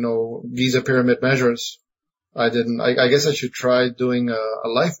 Giza pyramid measures. I guess I should try doing a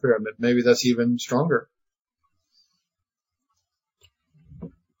life pyramid. Maybe that's even stronger.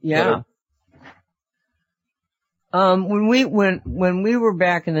 Yeah. When we were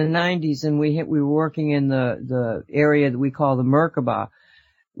back in the 90s and we were working in the area that we call the Merkaba,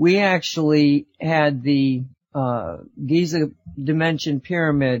 we actually had the, Giza dimension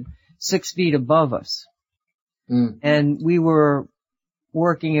pyramid 6 feet above us. Mm. And we were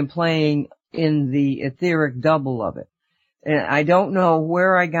working and playing in the etheric double of it. And I don't know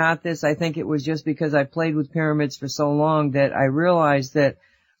where I got this. I think it was just because I played with pyramids for so long that I realized that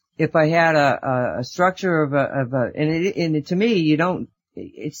if I had a structure and to me,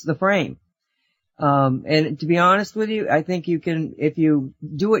 it's the frame. And to be honest with you, I think you can, if you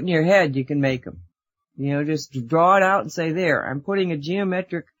do it in your head, you can make them. Just draw it out and say, there, I'm putting a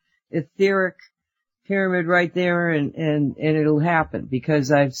geometric, etheric pyramid right there and it'll happen,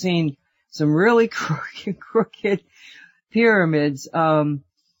 because I've seen some really crooked pyramids, kind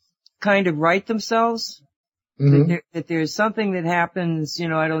of right themselves. Mm-hmm. That there's something that happens,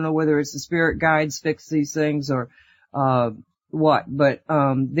 I don't know whether it's the spirit guides fix these things or, what, but,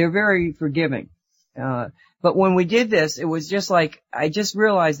 they're very forgiving. But when we did this, it was just like, I just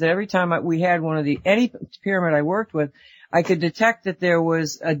realized that every time we had any pyramid I worked with, I could detect that there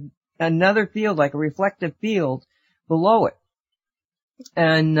was another field, like a reflective field below it.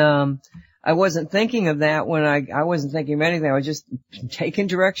 And, I wasn't thinking of that when I wasn't thinking of anything. I was just taking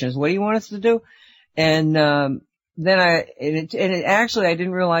directions. What do you want us to do? And, then actually I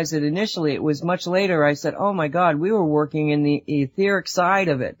didn't realize it initially. It was much later I said, oh my God, we were working in the etheric side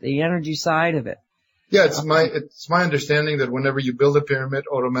of it, the energy side of it. Yeah, it's my understanding that whenever you build a pyramid,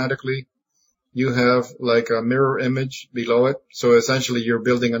 automatically you have like a mirror image below it. So essentially you're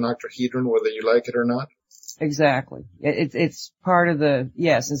building an octahedron whether you like it or not. Exactly. It's part of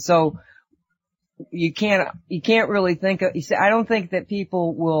yes. And so you can't really think of, I don't think that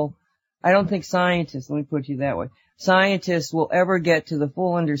I don't think scientists, let me put it that way, scientists will ever get to the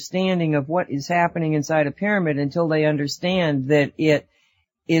full understanding of what is happening inside a pyramid until they understand that it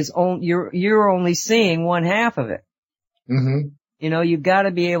is you're only seeing one half of it. Mm-hmm. You've got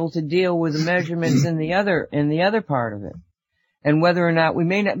to be able to deal with the measurements in the other part of it. And whether or not we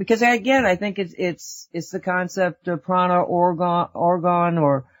may not, because again, I think it's the concept of prana, organ,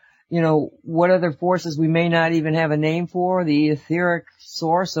 or, what other forces we may not even have a name for, the etheric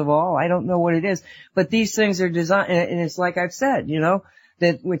source of all. I don't know what it is. But these things are designed, and it's like I've said,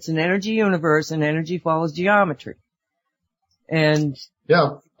 that it's an energy universe and energy follows geometry. And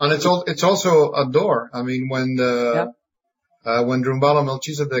yeah, and it's also a door. I mean, when Drumbala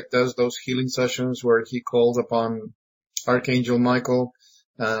Melchizedek does those healing sessions where he calls upon Archangel Michael,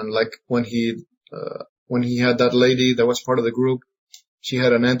 and like when he had that lady that was part of the group, she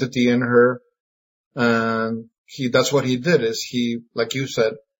had an entity in her, and that's what he did is like you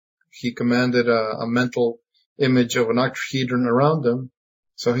said, he commanded a mental image of an octahedron around him.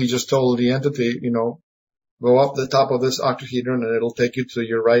 So he just told the entity, go up the top of this octahedron and it'll take you to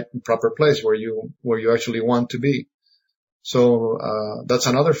your right and proper place where you actually want to be. So, that's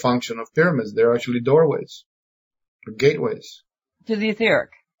another function of pyramids. They're actually doorways or gateways to the etheric.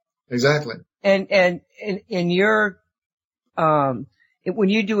 Exactly. And in your, when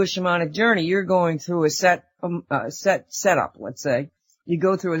you do a shamanic journey, you're going through a setup, let's say. You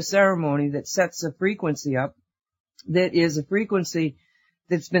go through a ceremony that sets a frequency up that is a frequency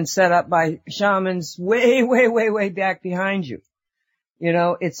that's been set up by shamans way, way, way, way back behind you.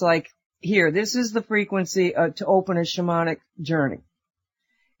 It's like, here, this is the frequency to open a shamanic journey.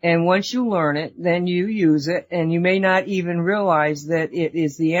 And once you learn it, then you use it, and you may not even realize that it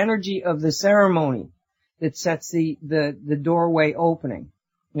is the energy of the ceremony that sets the doorway opening.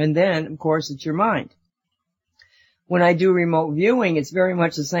 And then, of course, it's your mind. When I do remote viewing, it's very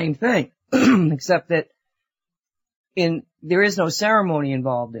much the same thing, except that there is no ceremony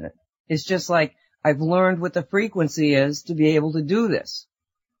involved in it. It's just like, I've learned what the frequency is to be able to do this.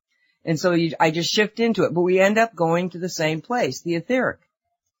 And so I just shift into it, but we end up going to the same place, the etheric.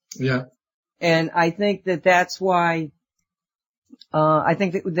 Yeah. And I think that that's why,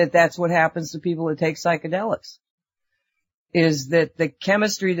 that's what happens to people that take psychedelics. Is that the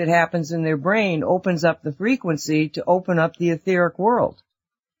chemistry that happens in their brain opens up the frequency to open up the etheric world.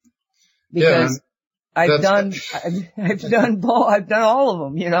 Because I've done all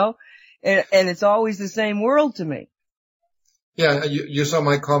of them, and it's always the same world to me. Yeah, you saw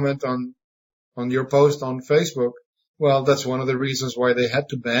my comment on your post on Facebook. Well, that's one of the reasons why they had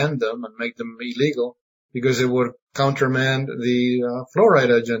to ban them and make them illegal, because it would countermand the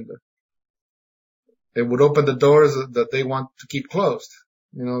fluoride agenda. It would open the doors that they want to keep closed.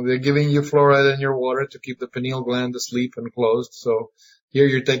 They're giving you fluoride in your water to keep the pineal gland asleep and closed. So here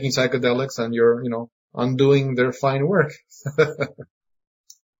you're taking psychedelics and you're, undoing their fine work.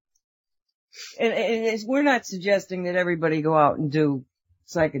 And we're not suggesting that everybody go out and do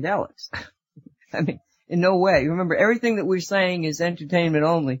psychedelics. I mean, in no way. Remember, everything that we're saying is entertainment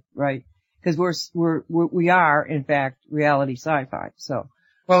only, right? Because we are, in fact, reality sci-fi. So.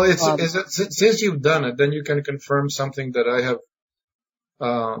 Well, since you've done it, then you can confirm something that I have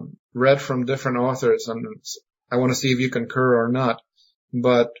read from different authors, and I want to see if you concur or not.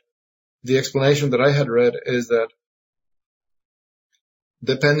 But the explanation that I had read is that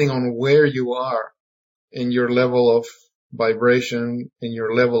depending on where you are in your level of vibration, in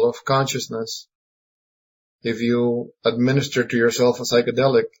your level of consciousness, if you administer to yourself a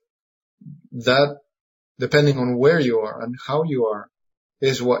psychedelic, that, depending on where you are and how you are,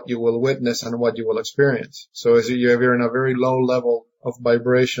 is what you will witness and what you will experience. So if you're in a very low level of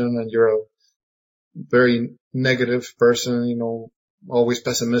vibration and you're a very negative person, always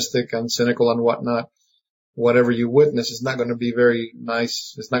pessimistic and cynical and whatnot, whatever you witness is not going to be very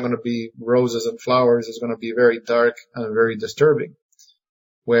nice. It's not going to be roses and flowers. It's going to be very dark and very disturbing.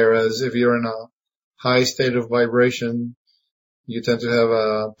 Whereas if you're in a high state of vibration, you tend to have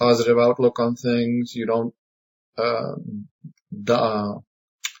a positive outlook on things. You don't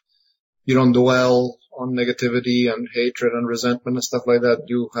dwell on negativity and hatred and resentment and stuff like that.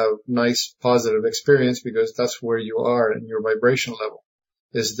 You have nice positive experience because that's where you are in your vibration level.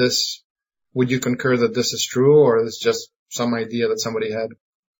 Would you concur that this is true, or is it just some idea that somebody had?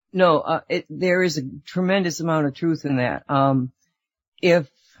 No, there is a tremendous amount of truth in that.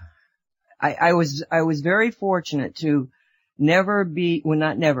 I was very fortunate to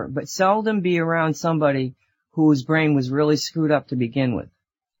seldom be around somebody whose brain was really screwed up to begin with.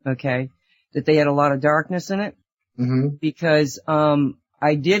 Okay? That they had a lot of darkness in it. Mm-hmm. Because,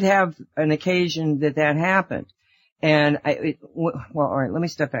 I did have an occasion that happened. And all right, let me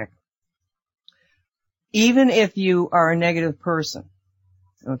step back. Even if you are a negative person,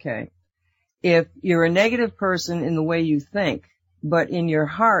 okay, if you're a negative person in the way you think, but in your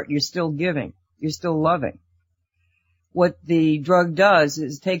heart you're still giving, you're still loving, what the drug does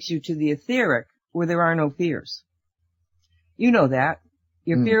is takes you to the etheric where there are no fears. You know that.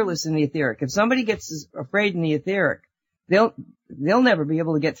 You're fearless in the etheric. If somebody gets afraid in the etheric, they'll never be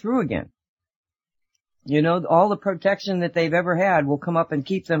able to get through again. You know, all the protection that they've ever had will come up and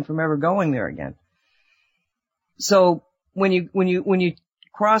keep them from ever going there again. So when you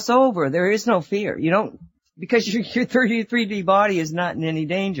cross over, there is no fear. You don't, because your 3D body is not in any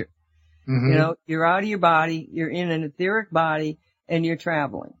danger. Mm-hmm. You know, you're out of your body, you're in an etheric body, and you're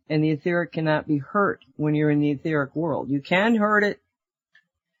traveling. And the etheric cannot be hurt when you're in the etheric world. You can hurt it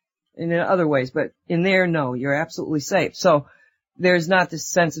in other ways, but in there, no, you're absolutely safe. So there's not this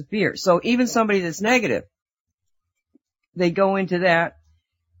sense of fear. So even somebody that's negative, they go into that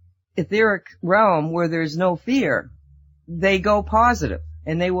etheric realm where there's no fear, they go positive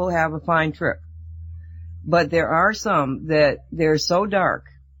and they will have a fine trip. But there are some that they're so dark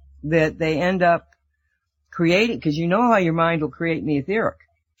that they end up creating, because you know how your mind will create in the etheric.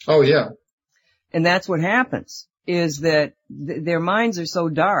 Oh yeah. And that's what happens, is that their minds are so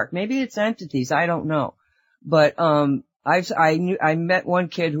dark. Maybe it's entities, I don't know. But I met one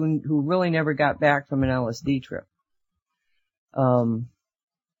kid who really never got back from an LSD trip.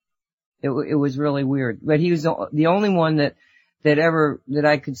 It was really weird. But he was the only one that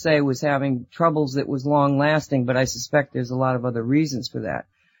I could say was having troubles that was long lasting, but I suspect there's a lot of other reasons for that.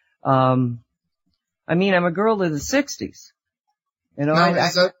 I mean, I'm a girl of the 60s. You know, now,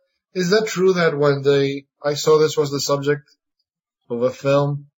 is that true that when I saw this was the subject of a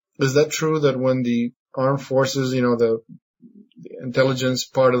film, is that true that when the armed forces, you know, the intelligence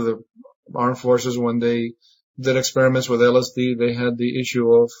part of the armed forces, when they did experiments with LSD, they had the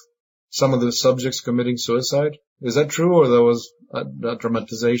issue of some of the subjects committing suicide? Is that true, or that was a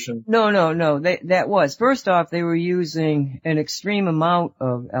dramatization? No. That was. First off, they were using an extreme amount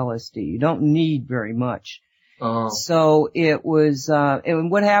of LSD. You don't need very much. Oh. So it was, and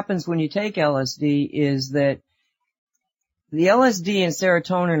what happens when you take LSD is that the LSD and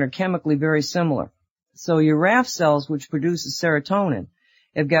serotonin are chemically very similar. So your RAF cells, which produces serotonin,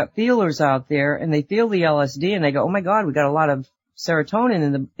 have got feelers out there, and they feel the LSD and they go, oh my God, we got a lot of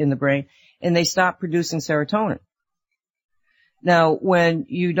serotonin in the brain, and they stop producing serotonin. Now, when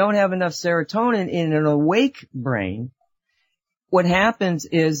you don't have enough serotonin in an awake brain, what happens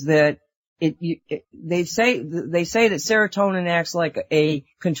is that they say that serotonin acts like a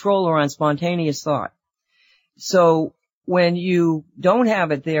controller on spontaneous thought. So when you don't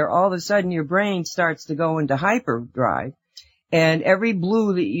have it there, all of a sudden your brain starts to go into hyperdrive, and every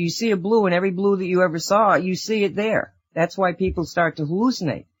blue that you see a blue, and every blue that you ever saw, you see it there. That's why people start to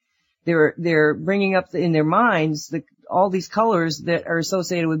hallucinate. They're bringing up in their minds all these colors that are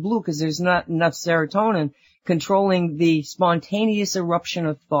associated with blue, because there's not enough serotonin controlling the spontaneous eruption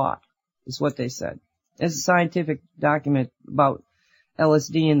of thought, is what they said. There's a scientific document about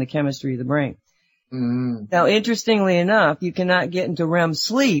LSD and the chemistry of the brain. Mm. Now, interestingly enough, you cannot get into REM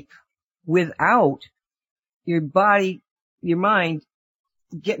sleep without your mind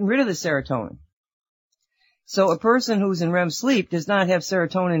getting rid of the serotonin. So a person who's in REM sleep does not have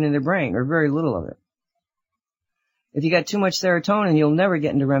serotonin in their brain, or very little of it. If you got too much serotonin, you'll never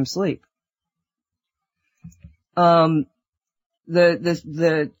get into REM sleep. The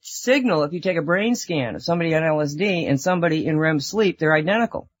signal, if you take a brain scan of somebody on LSD and somebody in REM sleep, they're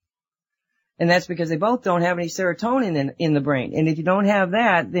identical. And that's because they both don't have any serotonin in the brain. And if you don't have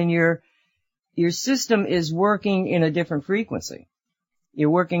that, then your system is working in a different frequency. You're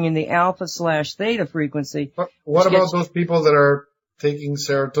working in the alpha/theta frequency. What about those people that are taking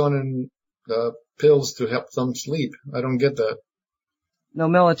serotonin pills to help them sleep. I don't get that. No,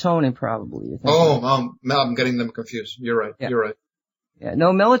 melatonin probably. I'm getting them confused. You're right. Yeah. You're right. Yeah,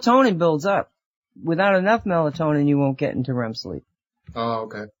 no, melatonin builds up. Without enough melatonin, you won't get into REM sleep. Oh,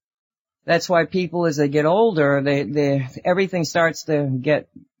 okay. That's why people, as they get older, everything starts to get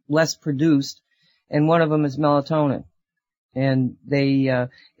less produced, and one of them is melatonin. And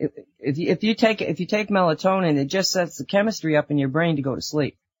if you take melatonin, it just sets the chemistry up in your brain to go to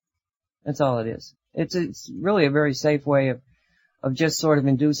sleep. That's all it is. It's really a very safe way of just sort of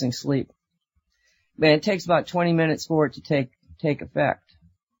inducing sleep. But it takes about 20 minutes for it to take effect.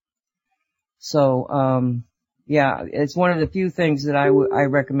 So, yeah, it's one of the few things that I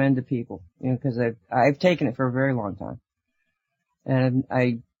recommend to people, because I've taken it for a very long time. And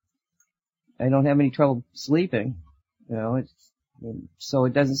I don't have any trouble sleeping, so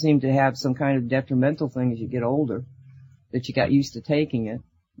it doesn't seem to have some kind of detrimental thing as you get older, that you got used to taking it.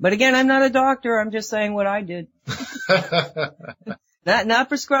 But again, I'm not a doctor, I'm just saying what I did. Not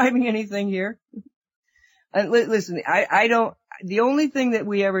prescribing anything here. Listen, the only thing that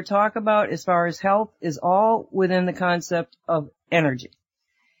we ever talk about as far as health is all within the concept of energy.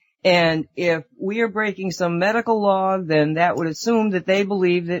 And if we are breaking some medical law, then that would assume that they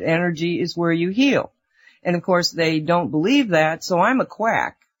believe that energy is where you heal. And of course they don't believe that, so I'm a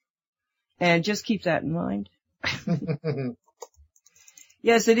quack. And just keep that in mind.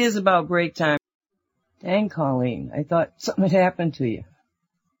 Yes, it is about break time. Dang, Colleen, I thought something had happened to you.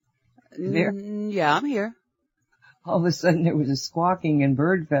 There? Yeah, I'm here. All of a sudden there was a squawking and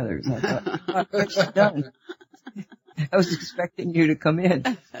bird feathers. I thought, what's she done? I was expecting you to come in.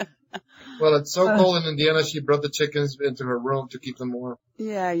 Well, it's so cold in Indiana, she brought the chickens into her room to keep them warm.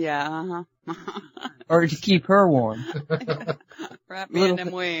 Yeah, Or to keep her warm. Wrap me in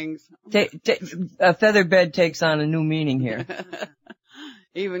them wings. A feather bed takes on a new meaning here.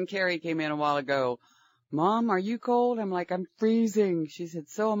 Even Carrie came in a while ago. Mom, are you cold? I'm like, I'm freezing. She said,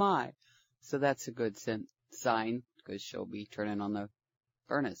 so am I. So that's a good sign, because she'll be turning on the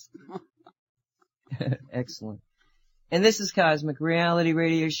furnace. Excellent. And this is Cosmic Reality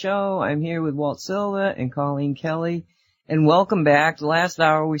Radio Show. I'm here with Walt Silva and Colleen Kelly. And welcome back. The last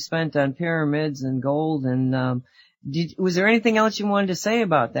hour we spent on pyramids and gold. And was there anything else you wanted to say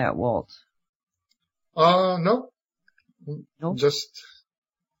about that, Walt? No. Nope. Just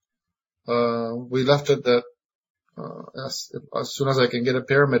we left it that as soon as I can get a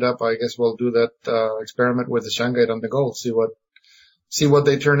pyramid up, I guess we'll do that experiment with the shungite and the gold. See what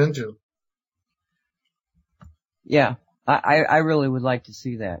they turn into. Yeah, I really would like to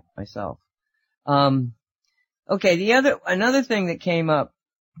see that myself. Okay, another thing that came up,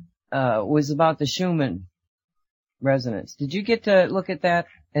 was about the Schumann resonance. Did you get to look at that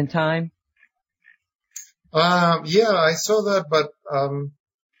in time? Yeah, I saw that, but,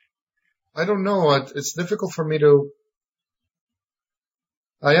 I don't know. It's difficult for me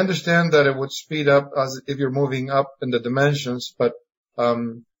I understand that it would speed up as if you're moving up in the dimensions, but,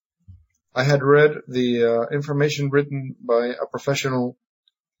 I had read the information written by a professional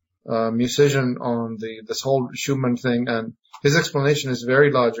musician on this whole Schumann thing, and his explanation is very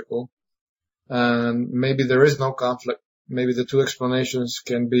logical, and maybe there is no conflict. Maybe the two explanations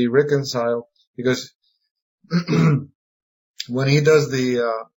can be reconciled, because when he does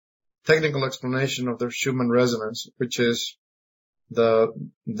the technical explanation of the Schumann resonance, which is the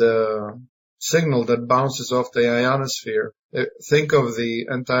signal that bounces off the ionosphere, think of the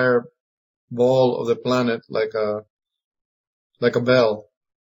entire ball of the planet like a bell.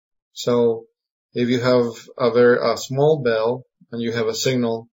 So if you have a small bell and you have a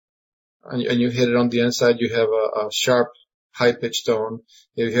signal and you hit it on the inside, you have a sharp high pitched tone.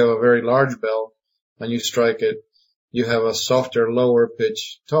 If you have a very large bell and you strike it, you have a softer lower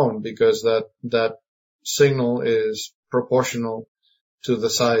pitch tone, because that signal is proportional to the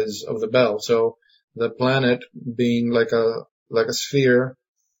size of the bell. So the planet being like a sphere,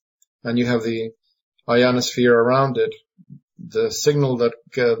 and you have the ionosphere around it, the signal that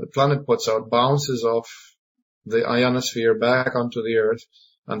the planet puts out bounces off the ionosphere back onto the Earth,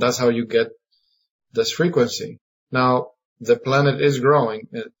 and that's how you get this frequency. Now, the planet is growing.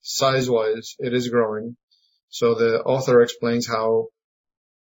 Size-wise, it is growing. So the author explains how,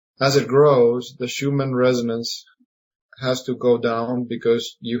 as it grows, the Schumann resonance has to go down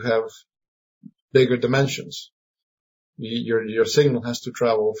because you have bigger dimensions. Your signal has to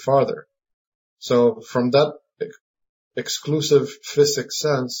travel farther. So from that exclusive physics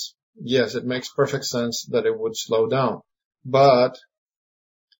sense, yes, it makes perfect sense that it would slow down. But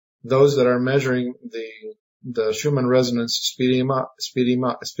those that are measuring the Schumann resonance speeding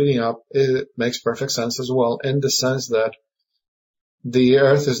up, it makes perfect sense as well, in the sense that the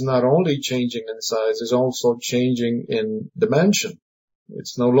Earth is not only changing in size, it's also changing in dimension.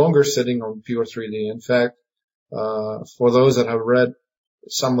 It's no longer sitting on pure 3D. In fact, for those that have read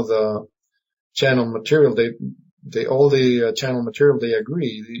some of the channel material, all the channel material, they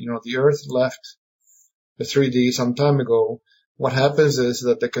agree. The Earth left the 3D some time ago. What happens is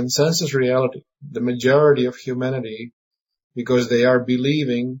that the consensus reality, the majority of humanity, because they are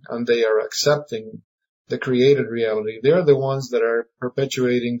believing and they are accepting the created reality, they're the ones that are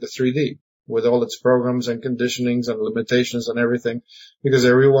perpetuating the 3D with all its programs and conditionings and limitations and everything, because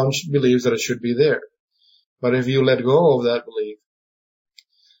everyone believes that it should be there. But if you let go of that belief,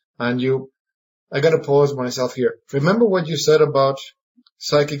 and I gotta pause myself here. Remember what you said about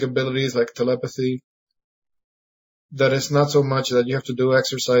psychic abilities like telepathy? That it's not so much that you have to do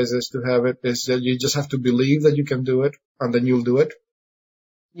exercises to have it, it's that you just have to believe that you can do it, and then you'll do it?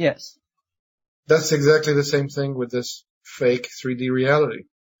 Yes. That's exactly the same thing with this fake 3D reality.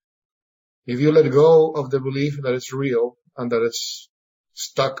 If you let go of the belief that it's real, and that it's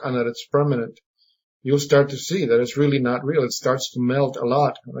stuck, and that it's permanent, you'll start to see that it's really not real. It starts to melt a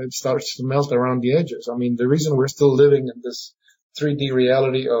lot. It starts to melt around the edges. I mean, the reason we're still living in this 3D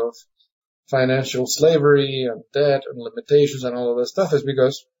reality of financial slavery and debt and limitations and all of that stuff is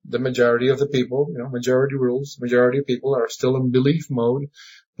because the majority of the people, majority rules, majority of people are still in belief mode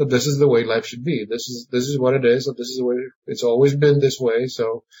that this is the way life should be. This is what it is, that this is the way it's always been this way,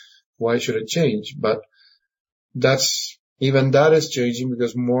 so why should it change? But even that is changing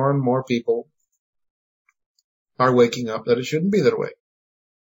because more and more people are waking up that it shouldn't be that way.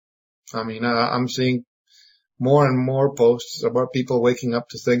 I mean, I'm seeing more and more posts about people waking up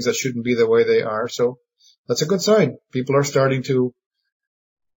to things that shouldn't be the way they are. So that's a good sign. People are starting to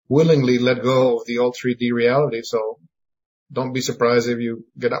willingly let go of the old 3D reality. So don't be surprised if you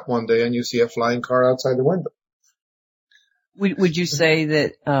get up one day and you see a flying car outside the window. Would you say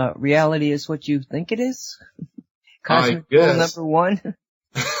that reality is what you think it is? Cosmic rule number 1?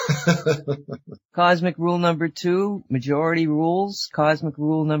 Cosmic rule number 2, majority rules. Cosmic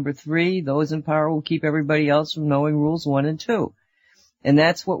rule number 3, those in power will keep everybody else from knowing rules 1 and 2. And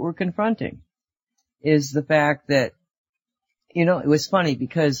that's what we're confronting, is the fact that, it was funny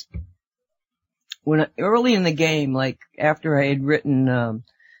because early in the game, like after I had written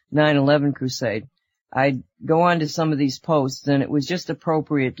 9/11 Crusade, I'd go on to some of these posts and it was just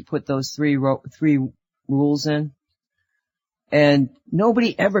appropriate to put those three rules in. And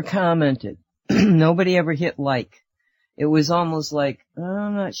nobody ever commented. Nobody ever hit like. It was almost like,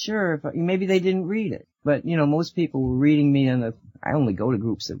 I'm not sure maybe they didn't read it. But, most people were reading me I only go to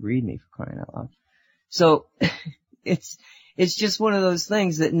groups that read me, for crying out loud. So, it's just one of those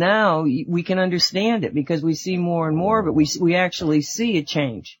things that now we can understand it because we see more and more of it. We actually see a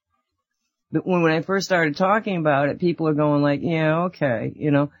change. But when I first started talking about it, people are going like, yeah, okay,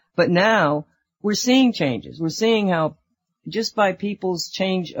 But now, we're seeing changes. We're seeing how just by people's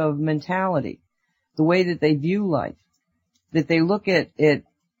change of mentality, the way that they view life, that they look at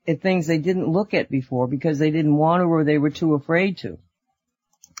things they didn't look at before because they didn't want to or they were too afraid to.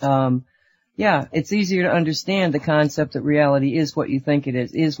 It's easier to understand the concept that reality is what you think it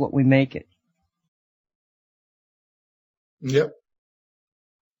is what we make it. Yep.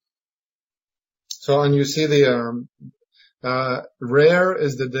 So, and you see rare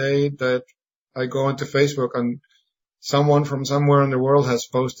is the day that I go into Facebook and someone from somewhere in the world has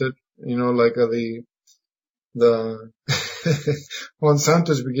posted, like the Monsanto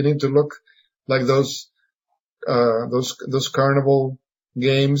is beginning to look like those carnival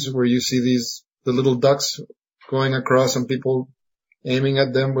games where you see the little ducks going across and people aiming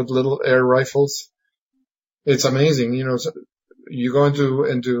at them with little air rifles. It's amazing, you go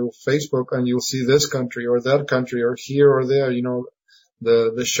into Facebook and you'll see this country or that country or here or there,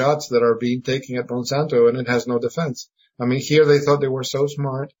 the shots that are being taken at Monsanto, and it has no defense. I mean, here they thought they were so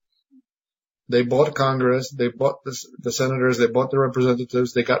smart. They bought Congress, they bought the senators, they bought the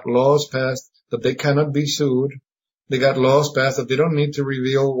representatives, they got laws passed that they cannot be sued. They got laws passed that they don't need to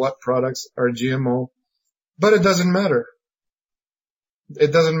reveal what products are GMO. But it doesn't matter.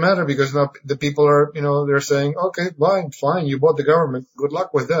 It doesn't matter because now the people are, they're saying, okay, fine, you bought the government. Good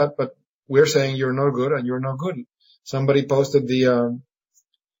luck with that. But we're saying you're no good and you're no good. Somebody posted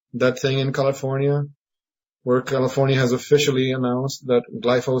that thing in California where California has officially announced that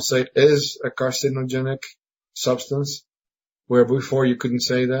glyphosate is a carcinogenic substance, where before you couldn't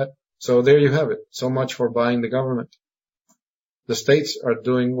say that. So there you have it. So much for buying the government. The states are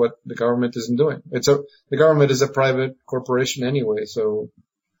doing what the government isn't doing. The government is a private corporation anyway, so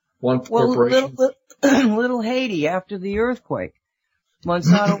corporation. Little Haiti after the earthquake.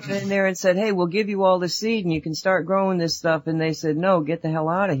 Monsanto went in there and said, hey, we'll give you all the seed and you can start growing this stuff. And they said, no, get the hell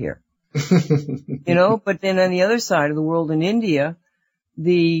out of here. But then on the other side of the world in India,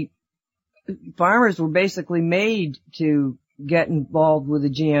 the farmers were basically made to get involved with the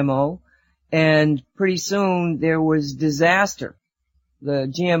GMO, and pretty soon there was disaster. The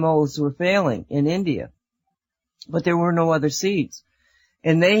GMOs were failing in India, but there were no other seeds.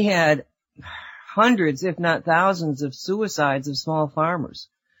 And they had hundreds, if not thousands, of suicides of small farmers.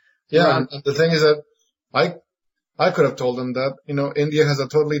 Yeah, and the thing is that I could have told them that, India has a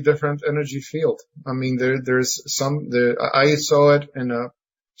totally different energy field. I mean, I saw it in a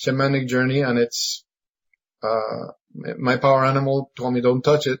shamanic journey, and it's, my power animal told me don't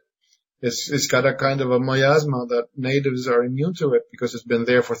touch it. It's got a kind of a miasma that natives are immune to it because it's been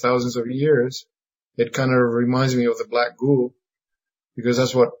there for thousands of years. It kind of reminds me of the black goo, because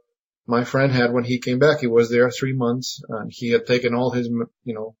that's what my friend had when he came back. He was there 3 months, and he had taken all his,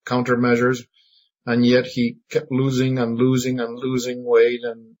 countermeasures, and yet he kept losing and losing and losing weight,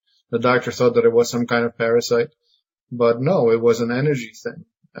 and the doctor thought that it was some kind of parasite. But no, it was an energy thing.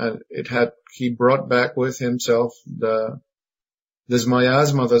 And he brought back with himself this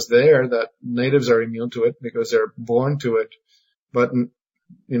miasma that's there, that natives are immune to it because they're born to it. But,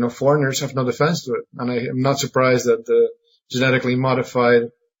 foreigners have no defense to it. And I am not surprised that the genetically modified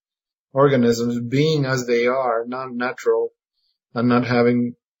organisms, being as they are, non-natural, and not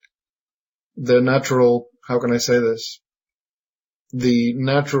having the natural, how can I say this, the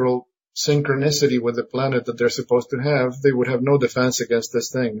natural synchronicity with the planet that they're supposed to have, they would have no defense against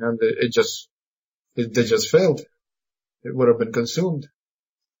this thing, and they just failed. It would have been consumed.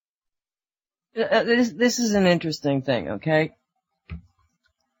 This is an interesting thing, okay?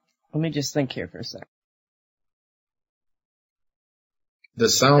 Let me just think here for a second. The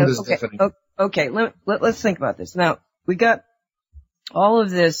sound is deafening. Okay, let's think about this. Now, we got all of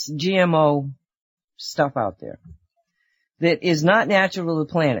this GMO stuff out there that is not natural to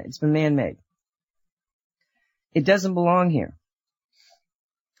the planet. It's been man-made. It doesn't belong here.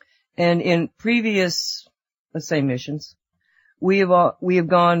 And in previous, let's say, missions, we have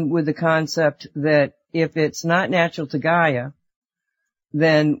gone with the concept that if it's not natural to Gaia,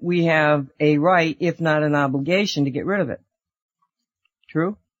 then we have a right, if not an obligation, to get rid of it.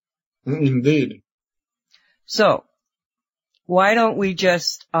 True? Indeed. So, why don't we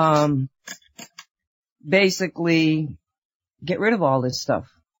just, basically get rid of all this stuff?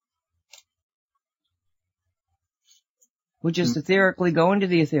 We'll just etherically go into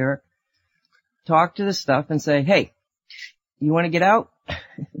the etheric, talk to the stuff and say, hey, you want to get out?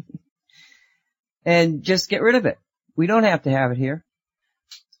 And just get rid of it. We don't have to have it here.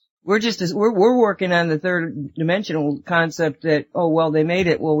 We're working on the third dimensional concept that, oh, well, they made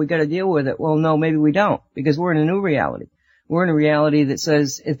it. Well, we got to deal with it. Well, no, maybe we don't, because we're in a new reality. We're in a reality that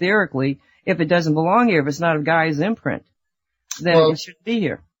says etherically, if it doesn't belong here, if it's not a guy's imprint, then it shouldn't be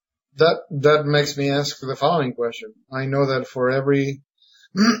here. That makes me ask the following question. I know that for every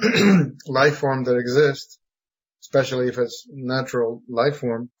life form that exists, especially if it's natural life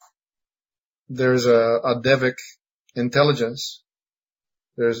form, there's a devic intelligence.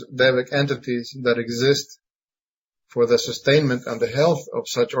 There's devic entities that exist for the sustainment and the health of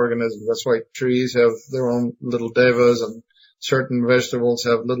such organisms. That's why trees have their own little devas, and certain vegetables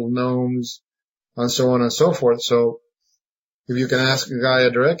have little gnomes, and so on and so forth. So if you can ask Gaia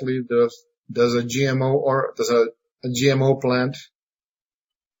directly, does a GMO or does a GMO plant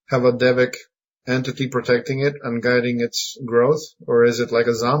have a devic entity protecting it and guiding its growth, or is it like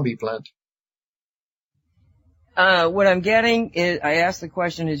a zombie plant? What I'm getting is, I asked the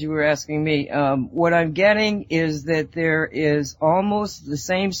question as you were asking me, what I'm getting is that there is almost the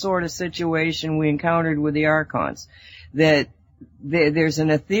same sort of situation we encountered with the Archons. That there's an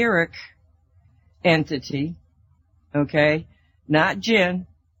etheric entity, okay, not jinn,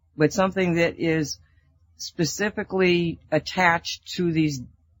 but something that is specifically attached to these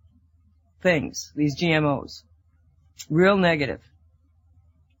things, these GMOs. Real negative.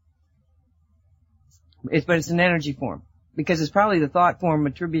 But it's an energy form, because it's probably the thought form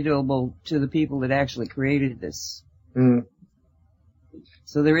attributable to the people that actually created this. Mm.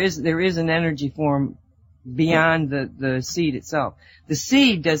 So there is an energy form beyond the seed itself. The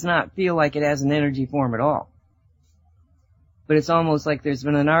seed does not feel like it has an energy form at all. But it's almost like there's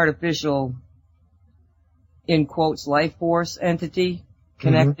been an artificial, in quotes, life force entity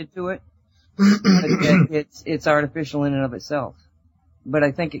connected to it. But it's artificial in and of itself. But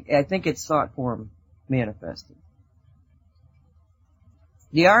I think it's thought form manifested.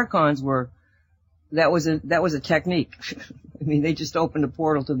 The Archons that was a technique. I mean, they just opened a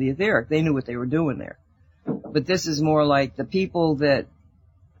portal to the etheric. They knew what they were doing there. But this is more like the people that,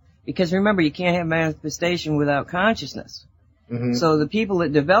 because remember, you can't have manifestation without consciousness. Mm-hmm. So the people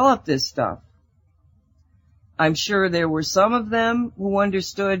that developed this stuff, I'm sure there were some of them who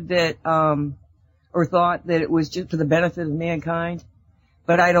understood that, or thought that it was just for the benefit of mankind.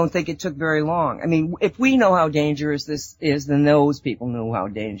 But I don't think it took very long. I mean, if we know how dangerous this is, then those people knew how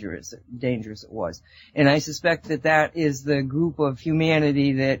dangerous it was. And I suspect that that is the group of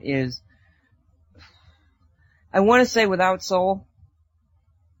humanity that is, I want to say, without soul.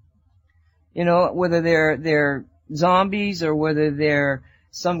 You know, whether they're zombies or whether they're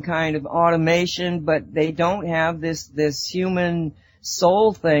some kind of automation, but they don't have this human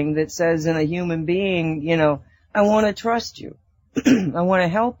soul thing that says in a human being, you know, I want to trust you. I want to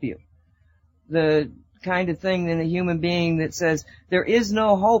help you. The kind of thing in a human being that says, there is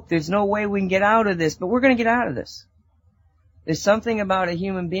no hope, there's no way we can get out of this, but we're going to get out of this. There's something about a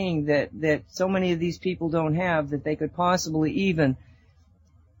human being that so many of these people don't have that they could possibly even,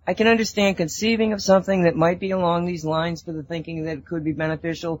 I can understand conceiving of something that might be along these lines for the thinking that it could be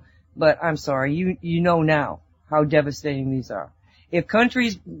beneficial, but I'm sorry, you know now how devastating these are. If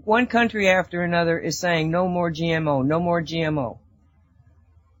one country after another is saying no more GMO, no more GMO,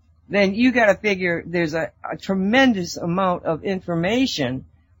 then you gotta figure there's a tremendous amount of information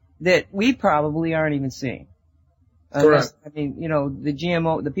that we probably aren't even seeing. Correct. I mean, you know, the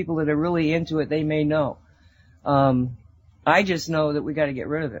GMO, the people that are really into it, they may know. I just know that we gotta get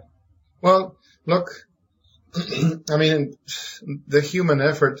rid of it. Well, look, I mean, the human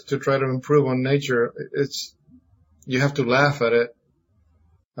effort to try to improve on nature, you have to laugh at it.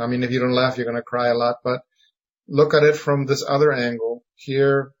 I mean, if you don't laugh, you're going to cry a lot, but look at it from this other angle.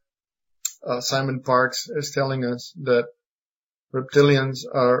 Here, Simon Parks is telling us that reptilians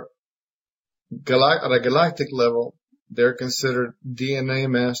are at a galactic level. They're considered DNA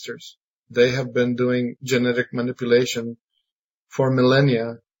masters. They have been doing genetic manipulation for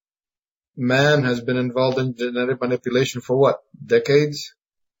millennia. Man has been involved in genetic manipulation for what? Decades?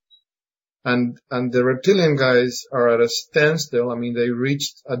 And the reptilian guys are at a standstill. I mean, they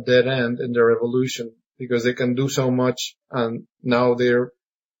reached a dead end in their evolution because they can do so much, and now they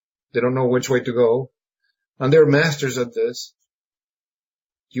don't know which way to go. And they're masters at this.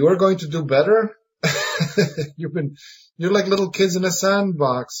 You are going to do better? You're like little kids in a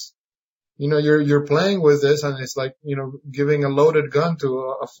sandbox. You know, you're playing with this, and it's like, you know, giving a loaded gun to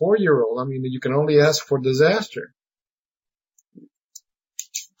a 4-year-old. I mean, you can only ask for disaster.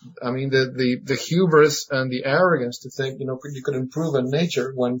 I mean, the hubris and the arrogance to think, you know, you could improve on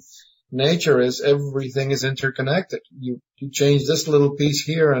nature when nature is, everything is interconnected. You change this little piece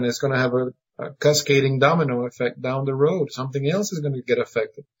here and it's going to have a cascading domino effect down the road. Something else is going to get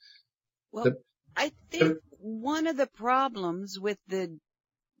affected. Well, I think one of the problems with the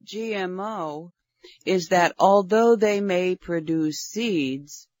GMO is that although they may produce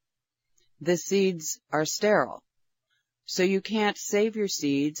seeds, the seeds are sterile. So you can't save your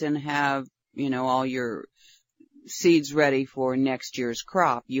seeds and have, you know, all your seeds ready for next year's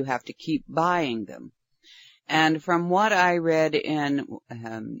crop. You have to keep buying them. And from what I read in,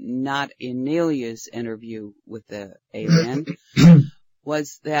 not in Nelia's interview with the alien,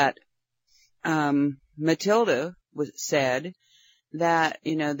 was that, Matilda said that,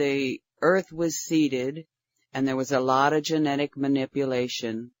 you know, the earth was seeded and there was a lot of genetic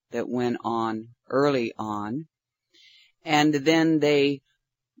manipulation that went on early on. And then they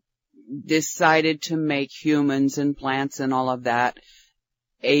decided to make humans and plants and all of that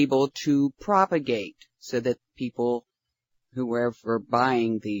able to propagate so that people who were ever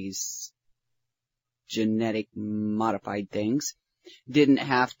buying these genetic modified things didn't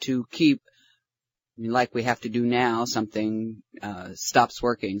have to keep, like we have to do now, something stops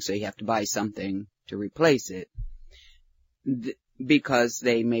working, so you have to buy something to replace it, because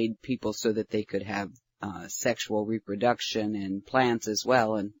they made people so that they could have sexual reproduction in plants as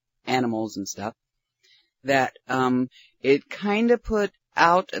well and animals and stuff, that it kind of put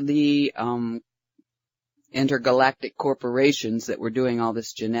out the intergalactic corporations that were doing all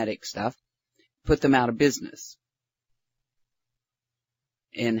this genetic stuff, put them out of business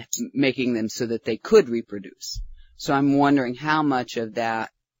in making them so that they could reproduce. So I'm wondering how much of that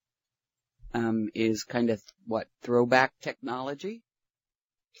is kind of, throwback technology?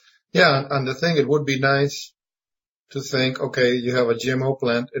 Yeah, and the thing, it would be nice to think, okay, you have a GMO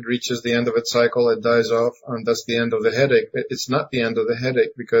plant, it reaches the end of its cycle, it dies off, and that's the end of the headache. It's not the end of the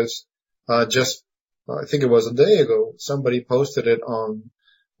headache, because I think it was a day ago, somebody posted it on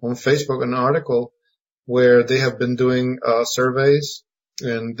Facebook, an article where they have been doing surveys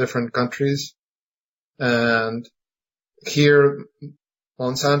in different countries, and here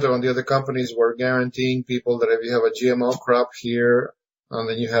Monsanto and the other companies were guaranteeing people that if you have a GMO crop here and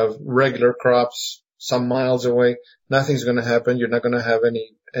then you have regular crops some miles away, nothing's going to happen. You're not going to have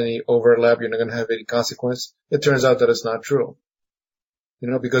any overlap. You're not going to have any consequence. It turns out that it's not true.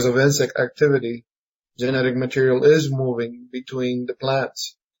 Because of insect activity, genetic material is moving between the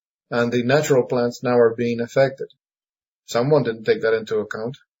plants, and the natural plants now are being affected. Someone didn't take that into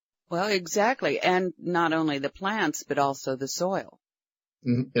account. Well, exactly. And not only the plants, but also the soil.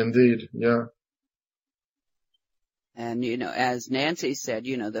 Indeed, yeah. And, as Nancy said,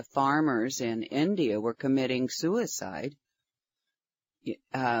 the farmers in India were committing suicide,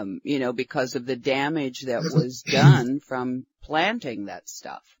 because of the damage that was done from planting that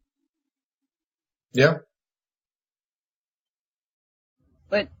stuff. Yeah.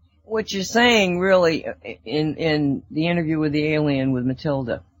 But what you're saying really in the interview with the alien with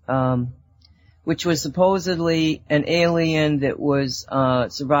Matilda, which was supposedly an alien that was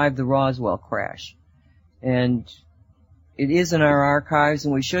survived the Roswell crash. And it is in our archives,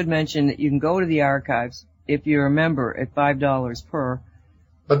 and we should mention that you can go to the archives if you're a member at $5 per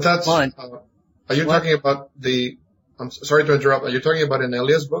But that's, month. Are you talking about I'm sorry to interrupt, are you talking about an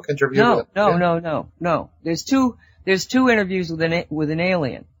Elias book interview? No. There's two interviews with an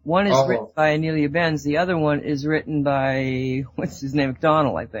alien. One is written by Amelia Benz, the other one is written by, what's his name,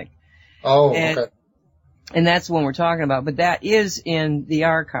 McDonald, I think. Okay. And that's the one we're talking about, but that is in the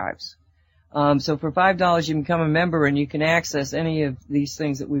archives. So for $5 you can become a member and you can access any of these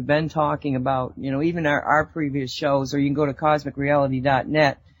things that we've been talking about, even our previous shows, or you can go to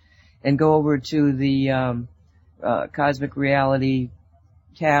cosmicreality.net and go over to the Cosmic Reality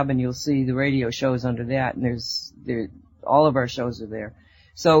tab and you'll see the radio shows under that, and all of our shows are there.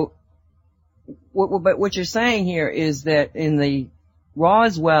 So what you're saying here is that in the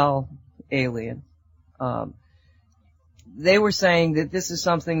Roswell alien, they were saying that this is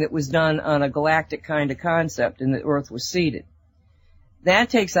something that was done on a galactic kind of concept and the Earth was seeded. That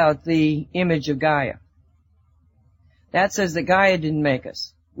takes out the image of Gaia. That says that Gaia didn't make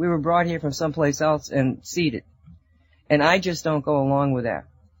us. We were brought here from someplace else and seeded. And I just don't go along with that.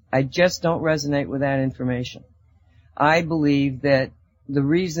 I just don't resonate with that information. I believe that the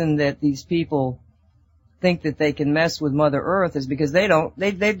reason that these people think that they can mess with Mother Earth is because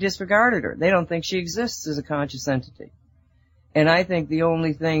they've disregarded her. They don't think she exists as a conscious entity. And I think the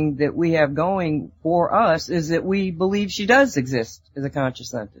only thing that we have going for us is that we believe she does exist as a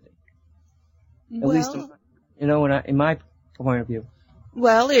conscious entity. At least, in my point of view.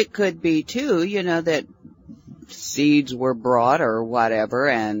 Well, it could be too, that seeds were brought or whatever,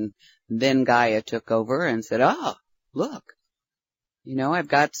 and then Gaia took over and said, look, I've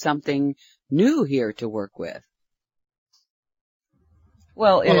got something new here to work with.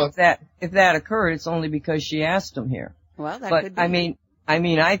 Well, if that occurred, it's only because she asked him here. Well, that but could be.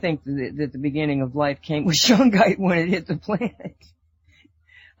 I think that the beginning of life came with shungite when it hit the planet.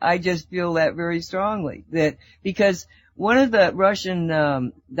 I just feel that very strongly. That because one of the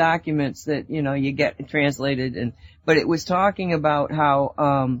Russian documents that you get translated, but it was talking about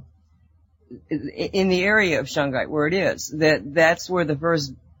how in the area of shungite where it is, that's where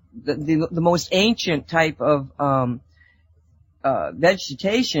the most ancient type of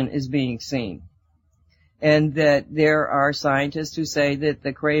vegetation is being seen. And that there are scientists who say that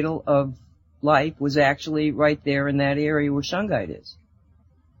the cradle of life was actually right there in that area where shungite is.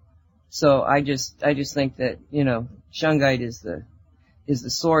 So I just think that, shungite is the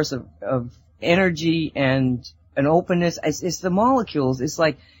source of energy and an openness. It's the molecules. It's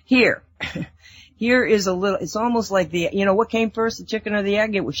like, here is it's almost like what came first, the chicken or the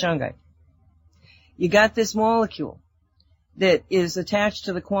egg? It was shungite. You got this molecule that is attached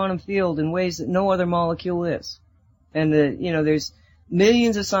to the quantum field in ways that no other molecule is. And there's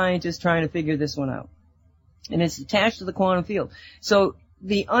millions of scientists trying to figure this one out. And it's attached to the quantum field. So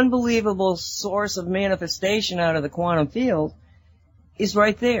the unbelievable source of manifestation out of the quantum field is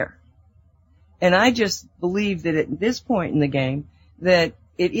right there. And I just believe that at this point in the game that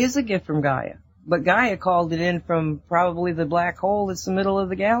it is a gift from Gaia. But Gaia called it in from probably the black hole that's the middle of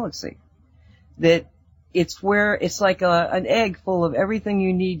the galaxy. That it's where it's like an egg full of everything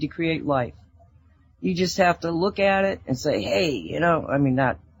you need to create life. You just have to look at it and say, hey,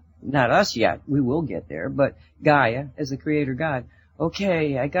 not us yet. We will get there, but Gaia as a creator God.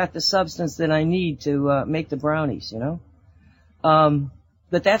 Okay, I got the substance that I need to make the brownies,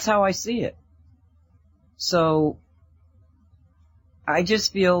 But that's how I see it. So I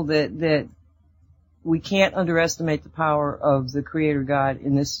just feel that we can't underestimate the power of the creator God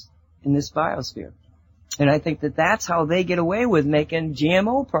in this biosphere. And I think that that's how they get away with making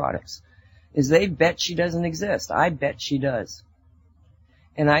GMO products, is they bet she doesn't exist. I bet she does.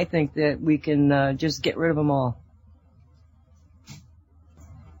 And I think that we can just get rid of them all.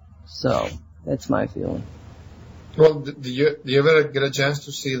 So that's my feeling. Well, do you ever get a chance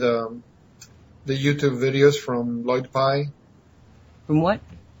to see the YouTube videos from Lloyd Pye? From what?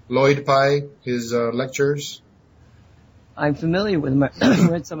 Lloyd Pye, his lectures. I'm familiar with him. I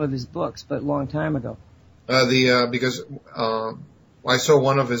read some of his books, but a long time ago. Because I saw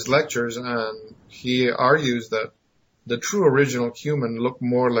one of his lectures, and he argues that the true original human looked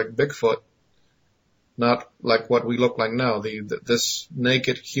more like Bigfoot, not like what we look like now. This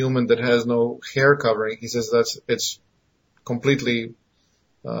naked human that has no hair covering. He says it's completely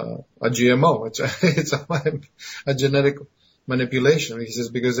a GMO. It's a genetic manipulation. He says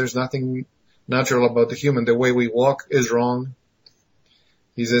because there's nothing natural about the human. The way we walk is wrong.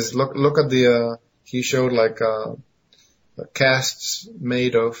 He says look at he showed like casts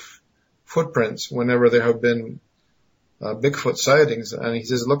made of footprints whenever there have been Bigfoot sightings, and he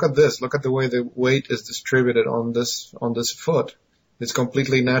says, look at this, look at the way the weight is distributed on this foot. It's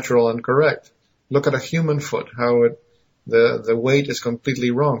completely natural and correct. Look at a human foot, how the weight is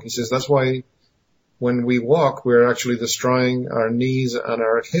completely wrong. He says that's why when we walk, we're actually destroying our knees and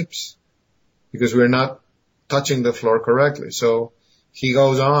our hips because we're not touching the floor correctly. So he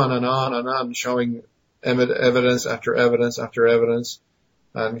goes on and on and on, showing evidence after evidence after evidence,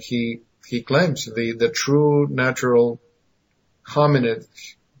 and he claims the true natural hominid,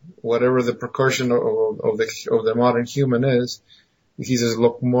 whatever the precursor of the modern human is, he says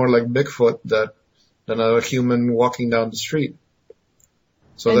look more like Bigfoot than a human walking down the street.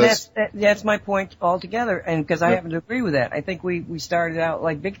 So that's my point altogether, and because I happen to agree with that. I think we started out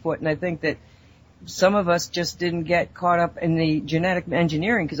like Bigfoot, and I think that some of us just didn't get caught up in the genetic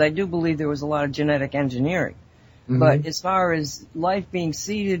engineering, because I do believe there was a lot of genetic engineering. Mm-hmm. But as far as life being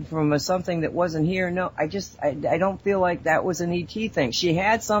seeded from something that wasn't here, no, I don't feel like that was an ET thing. She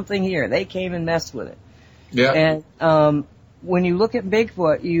had something here. They came and messed with it. Yeah. And when you look at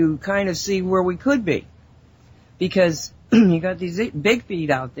Bigfoot, you kind of see where we could be, because you got these big feet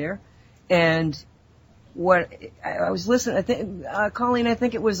out there, and what I was listening, I think, Colleen, I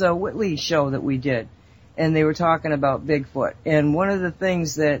think it was a Whitley show that we did, and they were talking about Bigfoot. And one of the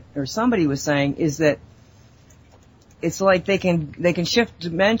things or somebody was saying is that it's like they can shift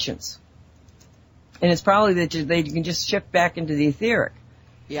dimensions. And it's probably that they can just shift back into the etheric.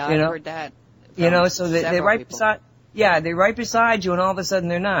 Yeah, I've heard that. So they're right beside, they're right beside you, and all of a sudden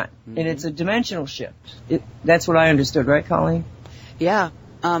they're not. Mm-hmm. And it's a dimensional shift. That's what I understood, right, Colleen? Yeah.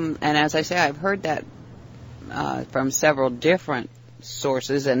 And as I say, I've heard that from several different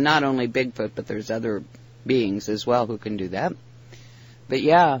sources, and not only Bigfoot, but there's other beings as well who can do that.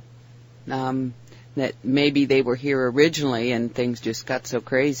 But that maybe they were here originally and things just got so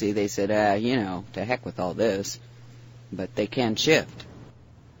crazy they said, to heck with all this. But they can shift.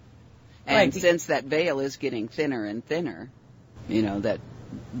 And since that veil is getting thinner and thinner, that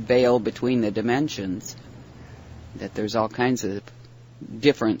veil between the dimensions, that there's all kinds of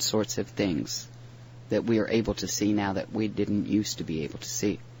different sorts of things that we are able to see now that we didn't used to be able to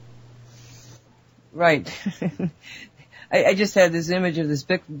see. Right. I just had this image of this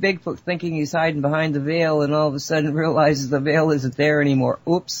Bigfoot thinking he's hiding behind the veil, and all of a sudden realizes the veil isn't there anymore.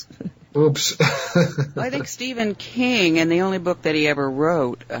 Oops. Oops. I think Stephen King, in the only book that he ever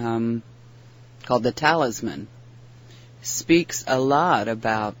wrote, called The Talisman, speaks a lot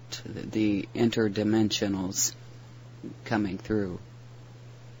about the interdimensionals coming through.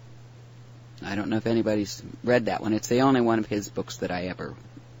 I don't know if anybody's read that one. It's the only one of his books that I ever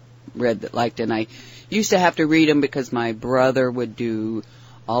read that liked, and I used to have to read them because my brother would do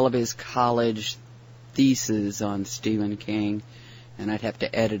all of his college theses on Stephen King, and I'd have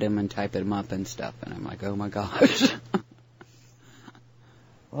to edit them and type them up and stuff, and I'm like, oh my gosh.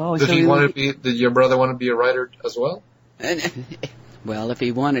 Did your brother want to be a writer as well? Well, if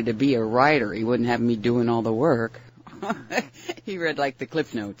he wanted to be a writer, he wouldn't have me doing all the work. He read like the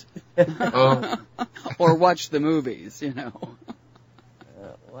Cliff Notes. Or watched the movies,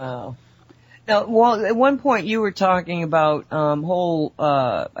 Wow. Now, at one point you were talking about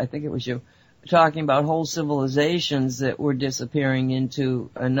I think it was you, talking about whole civilizations that were disappearing into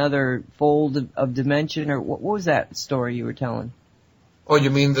another fold of dimension, or what was that story you were telling? Oh, you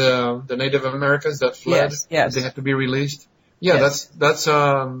mean the Native Americans that fled? Yes. They had to be released? Yeah, yes. That's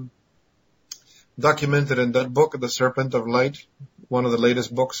documented in that book, The Serpent of Light, one of the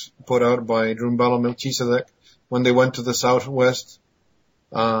latest books put out by Drumbalo Melchizedek, when they went to the Southwest.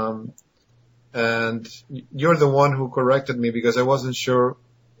 And you're the one who corrected me because I wasn't sure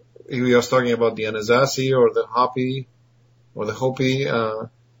if he was talking about the Anasazi or the Hopi or the Hopi.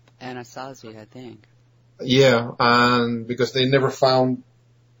 Anasazi, I think. Yeah, and because they never found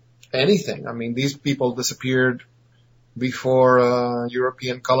anything. I mean, these people disappeared before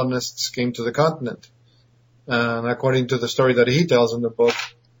European colonists came to the continent. And according to the story that he tells in the book,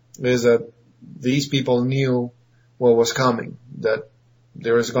 is that these people knew what was coming, that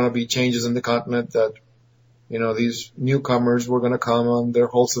there was going to be changes in the continent, that, you know, these newcomers were going to come and their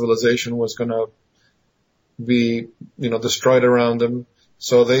whole civilization was going to be, you know, destroyed around them.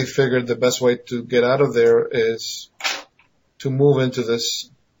 So they figured the best way to get out of there is to move into this,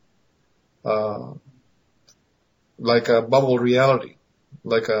 like a bubble reality,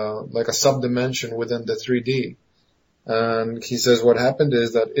 like a sub-dimension within the 3D. And he says what happened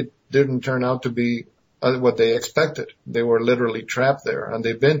is that it didn't turn out to be what they expected. They were literally trapped there, and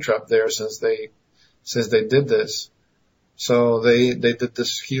they've been trapped there since they did this. So they did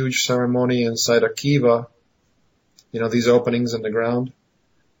this huge ceremony inside a kiva, you know, these openings in the ground,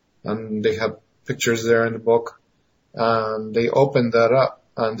 and they have pictures there in the book, and they opened that up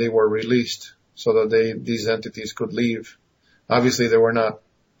and they were released so that these entities could leave. Obviously they were not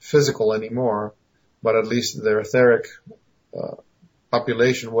physical anymore, but at least their etheric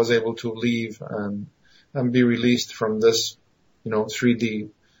population was able to leave and be released from this, you know, 3D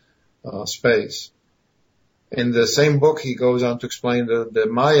space. In the same book, he goes on to explain that the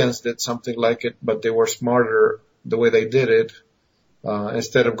Mayans did something like it, but they were smarter the way they did it.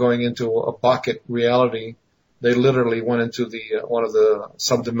 Instead of going into a pocket reality, they literally went into one of the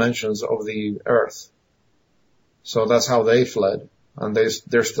subdimensions of the Earth. So that's how they fled, and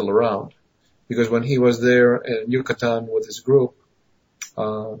they're still around. Because when he was there in Yucatan with his group,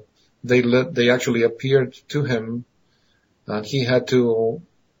 they actually appeared to him, and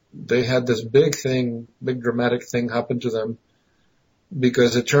they had this big dramatic thing happen to them,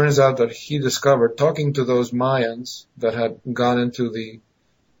 because it turns out that he discovered, talking to those Mayans that had gone into the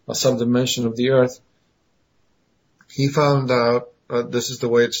subdimension of the Earth, he found out, this is the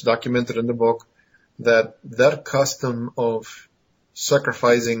way it's documented in the book, that custom of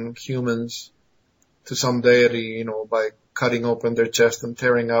sacrificing humans to some deity, you know, by cutting open their chest and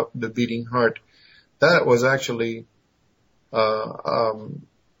tearing out the beating heart, that was actually a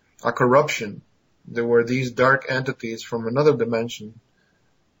corruption. There were these dark entities from another dimension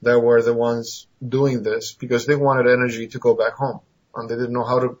that were the ones doing this because they wanted energy to go back home, and they didn't know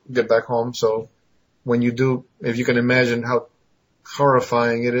how to get back home. So when you do, if you can imagine how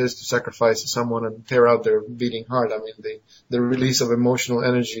horrifying it is to sacrifice someone and tear out their beating heart, I mean, the release of emotional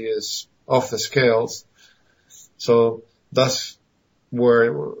energy is off the scales. So that's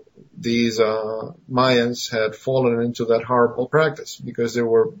where these Mayans had fallen into that horrible practice, because they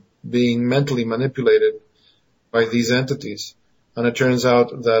were being mentally manipulated by these entities. And it turns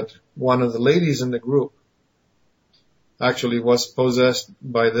out that one of the ladies in the group actually was possessed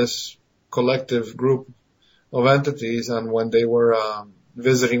by this collective group of entities, and when they were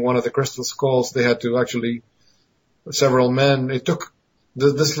visiting one of the crystal skulls, they had to actually, several men, it took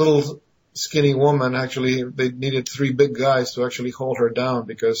this little skinny woman, actually, they needed 3 big guys to actually hold her down,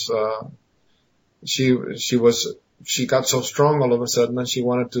 because she got so strong all of a sudden, and she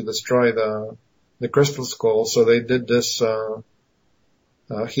wanted to destroy the crystal skull. So they did this,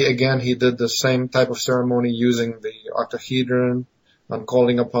 he did the same type of ceremony using the octahedron and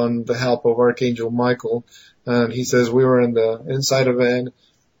calling upon the help of Archangel Michael. And he says we were inside a van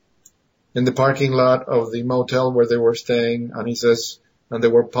in the parking lot of the motel where they were staying, and he says, and there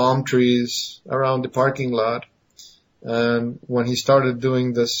were palm trees around the parking lot. And when he started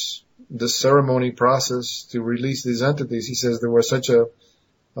doing this ceremony process to release these entities, he says there was such a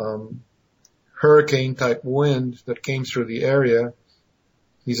hurricane type wind that came through the area.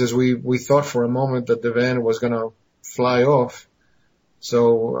 He says we thought for a moment that the van was going to fly off.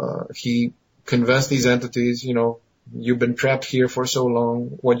 So he convinced these entities, you know, you've been trapped here for so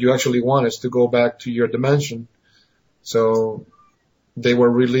long. What you actually want is to go back to your dimension. So they were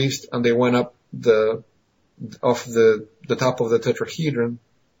released, and they went up off the top of the tetrahedron.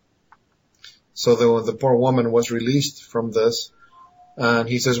 So the poor woman was released from this. And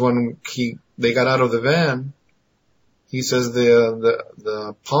he says when they got out of the van, he says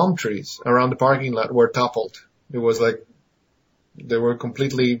the palm trees around the parking lot were toppled. It was like they were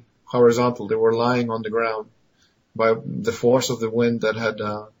completely horizontal. They were lying on the ground by the force of the wind that had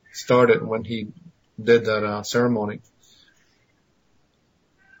started when he did that ceremony.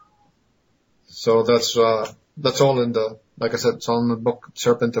 So that's all in like I said, it's all in the book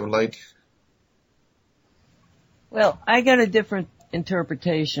Serpent of Light. Well, I got a different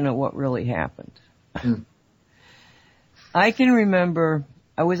interpretation of what really happened. I can remember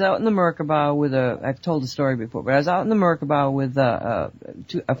I was out in the Merkabah with I've told the story before, but I was out in the Merkabah with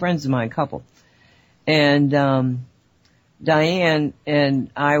two friends of mine, couple. And Diane and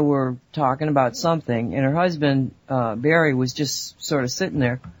I were talking about something, and her husband, Barry, was just sort of sitting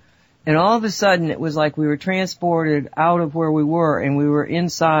there. And all of a sudden, it was like we were transported out of where we were, and we were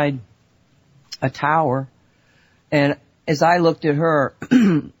inside a tower. And as I looked at her,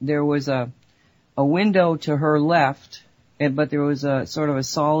 there was a window to her left, but there was a sort of a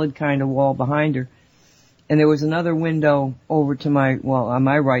solid kind of wall behind her. And there was another window over to on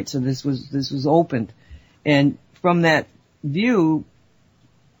my right, so this was opened. And from that view,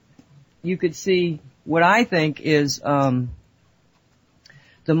 you could see what I think is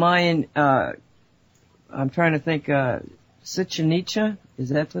the Mayan, I'm trying to think, Chichen Itza, is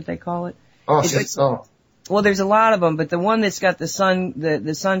that what they call it? Oh, so. Well, there's a lot of them, but the one that's got the sun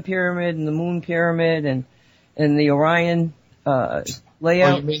pyramid and the moon pyramid and the Orion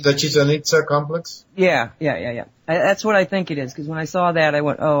layout. Oh, you mean the Chichen Itza complex? Yeah. That's what I think it is, because when I saw that, I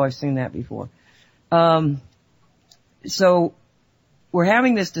went, oh, I've seen that before. So we're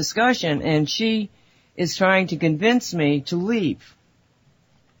having this discussion, and she is trying to convince me to leave.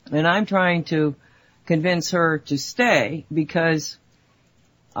 And I'm trying to convince her to stay because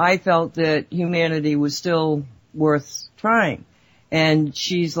I felt that humanity was still worth trying. And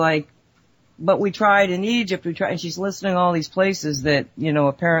she's like, but we tried in Egypt, and she's listing all these places that,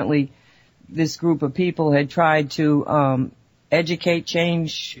 apparently this group of people had tried to educate,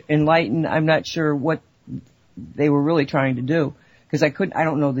 change, enlighten. I'm not sure what they were really trying to do, because I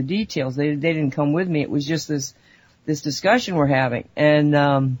don't know the details. They didn't come with me. It was just this discussion we're having. And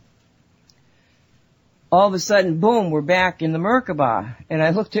all of a sudden, boom, we're back in the Merkaba. And I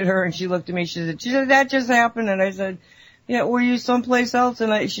looked at her and she looked at me. She said, that just happened. And I said, yeah, were you someplace else?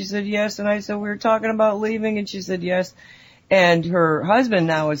 And she said, yes. And I said, we were talking about leaving. And she said, yes. And her husband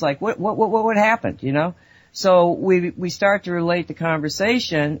now is like, what happened, So we start to relate the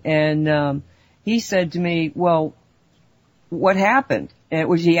conversation, and he said to me, well, what happened?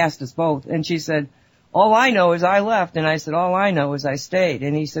 And he asked us both. And she said, all I know is I left. And I said, all I know is I stayed.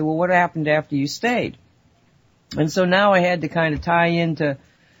 And he said, well, what happened after you stayed? And so now I had to kind of tie into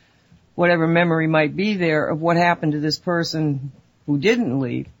whatever memory might be there of what happened to this person who didn't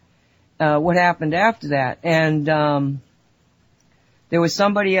leave, what happened after that. And there was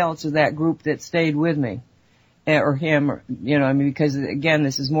somebody else of that group that stayed with me, or him, or, because again,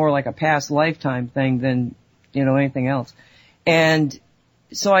 this is more like a past lifetime thing than, anything else. And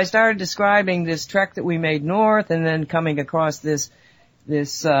so I started describing this trek that we made north, and then coming across this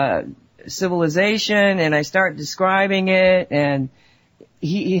civilization, and I start describing it, and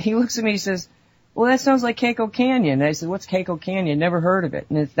he looks at me, he says, well, that sounds like Keiko Canyon. And I said, what's Keiko Canyon? Never heard of it.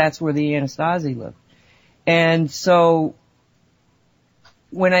 And that's where the Anastasi lived. And so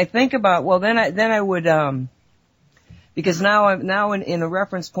when I think about, well, then I would, because now I'm in a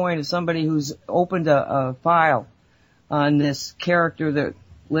reference point of somebody who's opened a file on this character that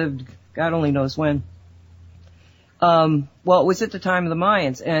lived God only knows when. Well, it was at the time of the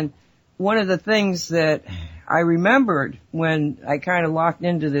Mayans, and one of the things that I remembered when I kind of locked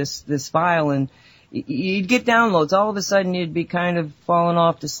into this file, and you'd get downloads. All of a sudden you'd be kind of falling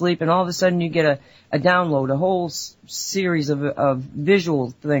off to sleep, and all of a sudden you get a download, a whole series of visual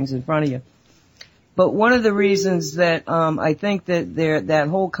things in front of you. But one of the reasons that I think that that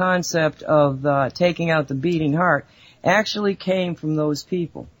whole concept of taking out the beating heart actually came from those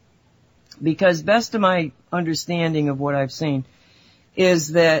people. Because best of my understanding of what I've seen is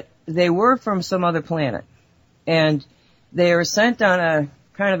that they were from some other planet, and they are sent on a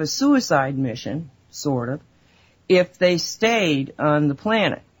kind of a suicide mission, sort of, if they stayed on the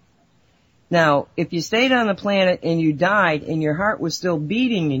planet. Now, if you stayed on the planet and you died and your heart was still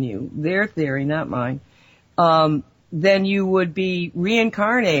beating in you, their theory, not mine, then you would be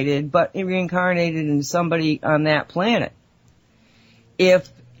reincarnated, but reincarnated in somebody on that planet. If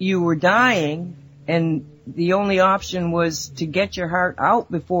you were dying and the only option was to get your heart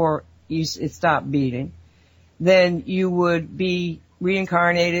out before it stopped beating, then you would be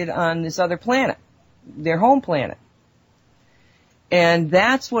reincarnated on this other planet, their home planet. And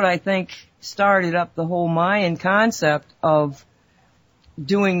that's what I think started up the whole Mayan concept of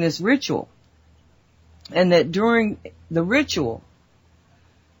doing this ritual. And that during the ritual,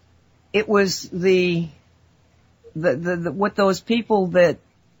 it was what those people that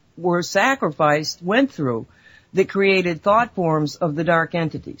were sacrificed went through that created thought forms of the dark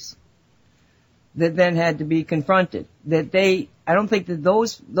entities that then had to be confronted. I don't think that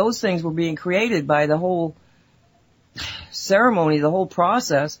those things were being created by the whole ceremony, the whole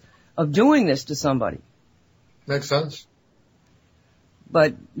process of doing this to somebody. Makes sense.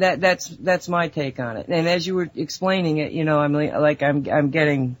 But that's my take on it. And as you were explaining it, I'm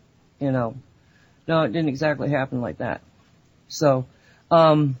getting, no, it didn't exactly happen like that. So,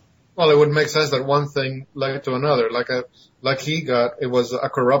 well, it would make sense that one thing led to another. Like he got, it was a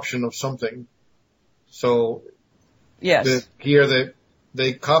corruption of something. So, yes. Here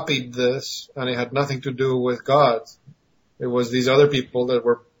they copied this, and it had nothing to do with God. It was these other people that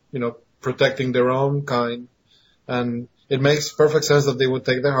were, protecting their own kind. And it makes perfect sense that they would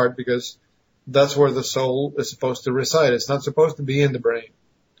take the heart, because that's where the soul is supposed to reside. It's not supposed to be in the brain.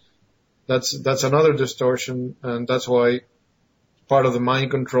 That's another distortion, and that's why part of the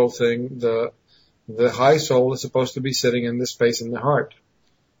mind control thing, the high soul is supposed to be sitting in this space in the heart.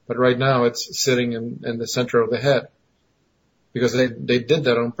 But right now it's sitting in the center of the head, because they did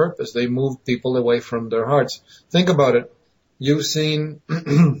that on purpose. They moved people away from their hearts. Think about it. You've seen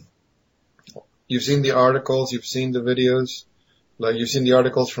the articles, you've seen the videos, like you've seen the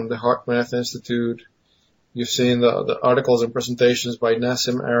articles from the Heart Math Institute, you've seen the articles and presentations by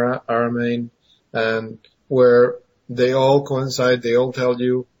Nassim Aramain, and where they all coincide, they all tell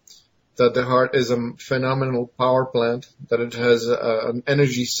you that the heart is a phenomenal power plant, that it has an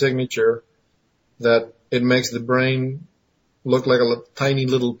energy signature, that it makes the brain look like a tiny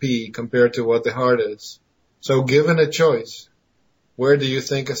little pea compared to what the heart is. So given a choice, where do you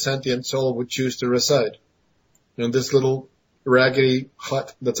think a sentient soul would choose to reside? In this little raggedy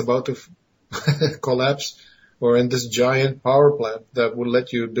hut that's about to collapse, or in this giant power plant that will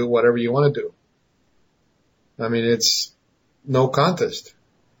let you do whatever you want to do? I mean, it's no contest.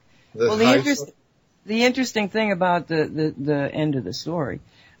 The interesting thing about the end of the story,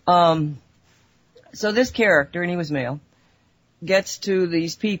 so this character, and he was male, gets to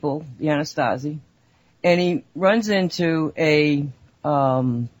these people, the Anastasi, and he runs into a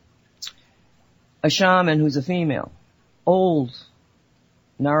shaman who's a female, old,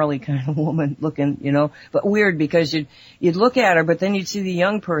 gnarly kind of woman looking, but weird, because you'd look at her, but then you'd see the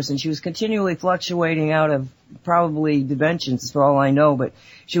young person. She was continually fluctuating out of probably dimensions, for all I know, but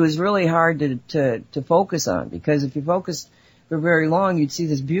she was really hard to focus on, because if you focused for very long, you'd see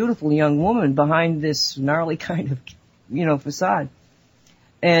this beautiful young woman behind this gnarly kind of, facade.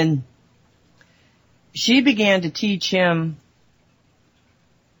 And she began to teach him,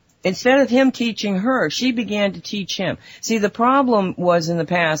 instead of him teaching her, she began to teach him. See, the problem was in the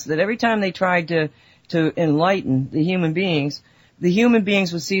past that every time they tried to enlighten the human beings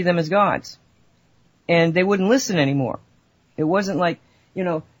would see them as gods. And they wouldn't listen anymore. It wasn't like,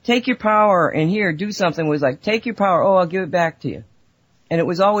 take your power and here, do something. It was like, take your power, I'll give it back to you. And it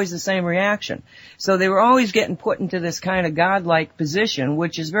was always the same reaction. So they were always getting put into this kind of godlike position,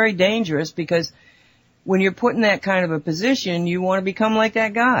 which is very dangerous, because when you're put in that kind of a position, you want to become like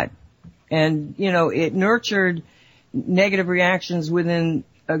that God. And, it nurtured negative reactions within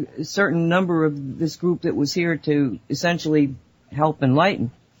a certain number of this group that was here to essentially help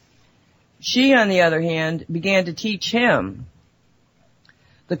enlighten. She, on the other hand, began to teach him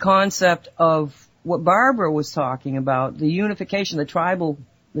the concept of what Barbara was talking about, the unification, the tribal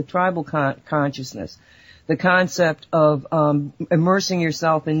consciousness, the concept of immersing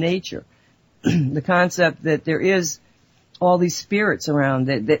yourself in nature, the concept that there is all these spirits around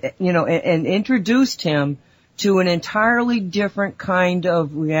that and introduced him to an entirely different kind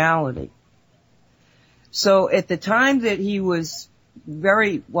of reality. So at the time that he was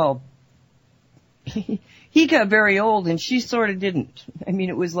he got very old, and she sort of didn't. I mean,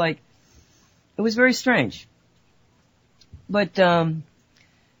 it was very strange. But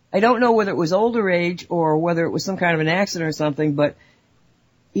I don't know whether it was older age or whether it was some kind of an accident or something, but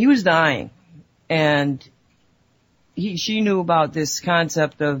he was dying. And she knew about this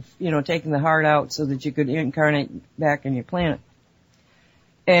concept of, taking the heart out so that you could incarnate back in your planet.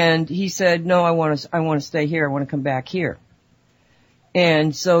 And he said, no, I want to stay here. I want to come back here.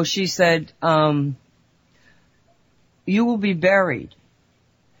 And so she said, you will be buried.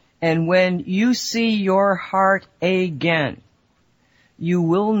 And when you see your heart again, you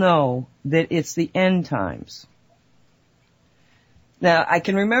will know that it's the end times. Now, I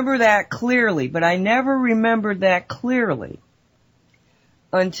can remember that clearly, but I never remembered that clearly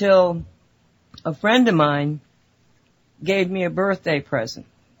until a friend of mine gave me a birthday present.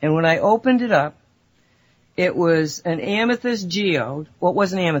 And when I opened it up, it was an amethyst geode. Well, it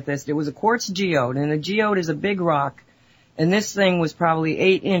wasn't amethyst. It was a quartz geode. And a geode is a big rock. And this thing was probably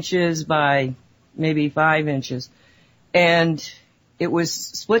 8 inches by maybe 5 inches. And it was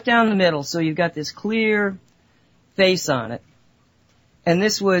split down the middle, so you've got this clear face on it. And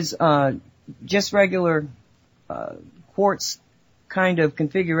this was just regular quartz kind of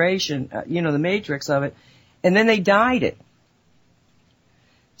configuration, the matrix of it. And then they dyed it.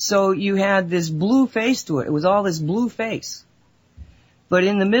 So you had this blue face to it. It was all this blue face. But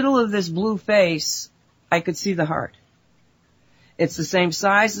in the middle of this blue face, I could see the heart. It's the same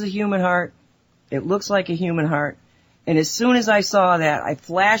size as a human heart. It looks like a human heart. And as soon as I saw that, I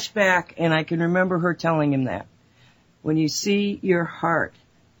flashed back, and I can remember her telling him that. When you see your heart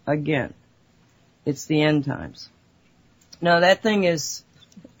again, it's the end times. Now that thing is,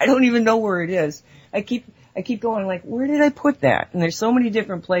 I don't even know where it is. I keep going like, where did I put that? And there's so many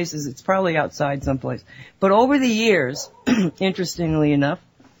different places. It's probably outside someplace. But over the years, interestingly enough,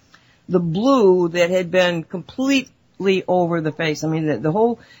 the blue that had been completely over the face, I mean, the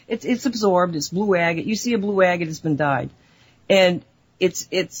whole, it's absorbed, it's blue agate. You see a blue agate, it's been dyed. And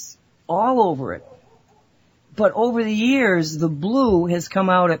it's all over it. But over the years, the blue has come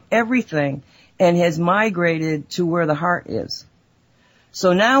out of everything and has migrated to where the heart is.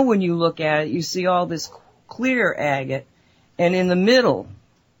 So now when you look at it, you see all this clear agate, and in the middle,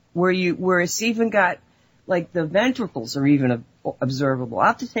 where it's even got, like, the ventricles are even observable. I'll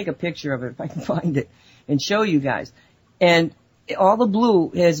have to take a picture of it if I can find it and show you guys. And all the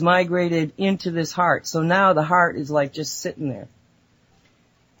blue has migrated into this heart. So now the heart is like just sitting there.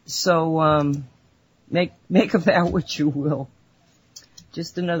 So, make of that what you will.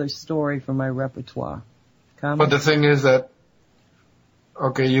 Just another story from my repertoire. Comment? But the thing is that,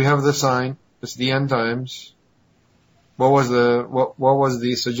 okay, you have the sign. It's the end times. What was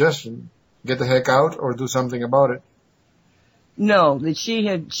the suggestion? Get the heck out or do something about it? No, that she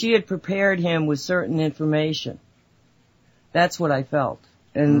had prepared him with certain information. That's what I felt.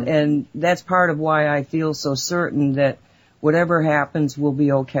 And that's part of why I feel so certain that whatever happens will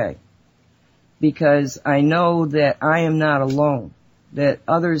be okay. Because I know that I am not alone. That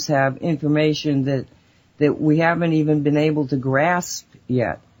others have information that we haven't even been able to grasp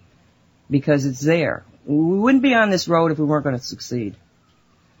yet. Because it's there. We wouldn't be on this road if we weren't going to succeed.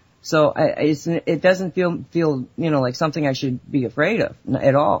 So it doesn't feel like something I should be afraid of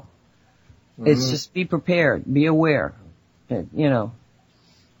at all. Mm-hmm. It's just be prepared, be aware, that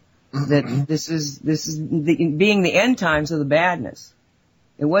this is being the end times of the badness.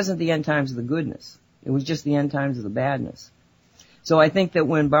 It wasn't the end times of the goodness. It was just the end times of the badness. So I think that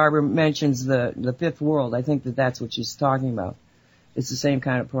when Barbara mentions the fifth world, I think that that's what she's talking about. It's the same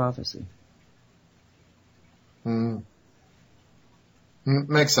kind of prophecy.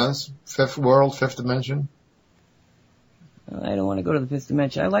 Makes sense. Fifth world, fifth dimension. I don't want to go to the fifth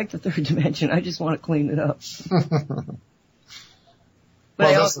dimension. I like the third dimension. I just want to clean it up. But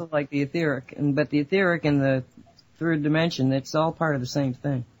I also like the etheric. But the etheric and the third dimension, it's all part of the same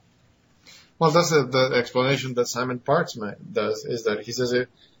thing. Well, that's the explanation that Simon Parkes does, is that he says if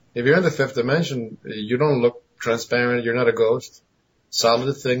you're in the fifth dimension, you don't look transparent, you're not a ghost.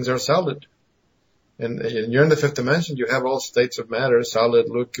 Solid things are solid. And you're in the fifth dimension, you have all states of matter, solid,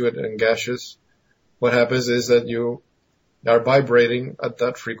 liquid, and gaseous. What happens is that you are vibrating at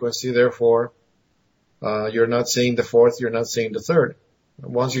that frequency, therefore, you're not seeing the fourth, you're not seeing the third.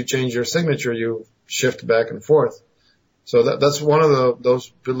 Once you change your signature, you shift back and forth. So that's one of those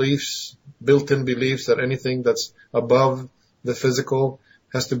beliefs, built-in beliefs, that anything that's above the physical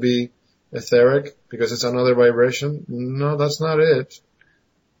has to be etheric because it's another vibration. No, that's not it.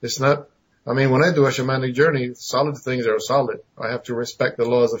 It's not. I mean, when I do a shamanic journey, solid things are solid. I have to respect the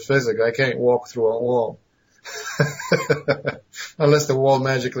laws of physics. I can't walk through a wall. Unless the wall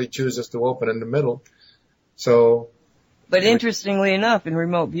magically chooses to open in the middle. So. But interestingly enough, in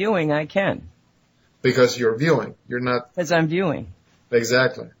remote viewing, I can. Because you're viewing. You're not. Because I'm viewing.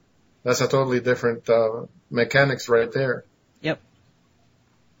 Exactly. That's a totally different, mechanics right there.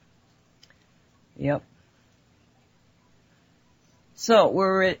 Yep. So,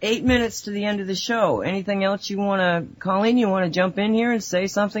 we're at 8 minutes to the end of the show. Anything else you want to, Colleen, you want to jump in here and say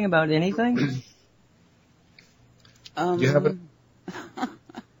something about anything? You haven't?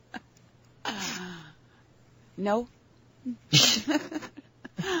 No.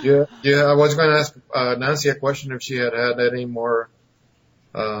 Yeah, I was going to ask Nancy a question if she had any more,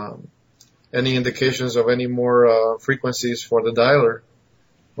 any indications of any more frequencies for the dialer,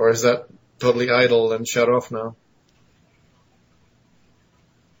 or is that totally idle and shut off now?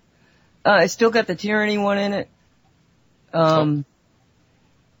 It's still got the tyranny one in it.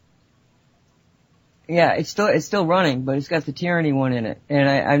 Yeah, it's still running, but it's got the tyranny one in it. And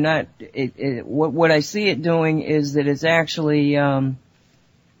I'm not, what I see it doing is that it's actually,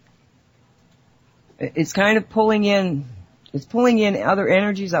 it's kind of pulling in other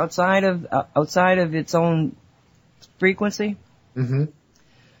energies outside of its own frequency. Mm-hmm.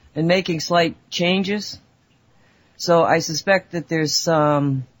 And making slight changes. So I suspect that there's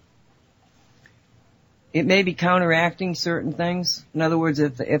it may be counteracting certain things. In other words,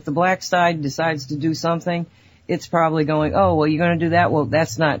 if the black side decides to do something, it's probably going, oh, well, you're going to do that? Well,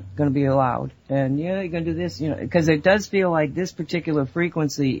 that's not going to be allowed. And, yeah, you're going to do this, because it does feel like this particular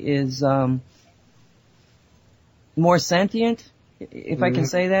frequency is more sentient, if I can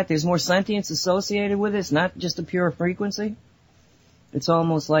say that. There's more sentience associated with it. It's not just a pure frequency. It's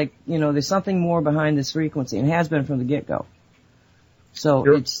almost like, there's something more behind this frequency, and has been from the get-go. So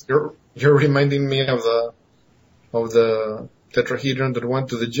you're reminding me of the tetrahedron that went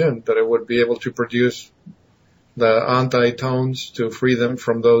to the gym, that it would be able to produce the anti-tones to free them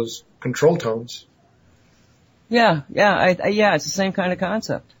from those control tones. Yeah, it's the same kind of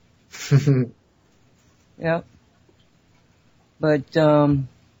concept. Yeah. But,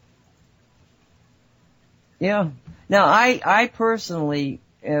 yeah. Now, I personally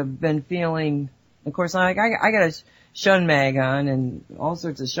have been feeling, of course, I got a shun mag on and all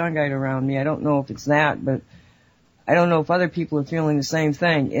sorts of shungite around me. I don't know if it's that, but I don't know if other people are feeling the same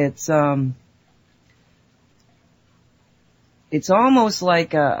thing. It's almost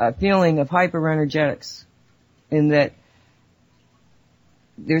like a feeling of hyperenergetics, in that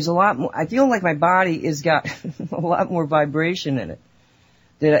there's a lot more, I feel like my body has got a lot more vibration in it.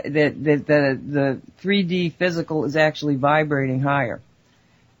 That the 3D physical is actually vibrating higher.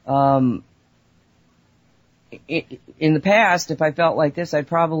 In the past, if I felt like this, I'd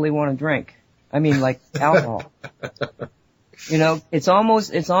probably want to drink. I mean, like alcohol. It's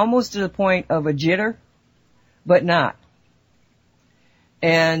almost to the point of a jitter, but not.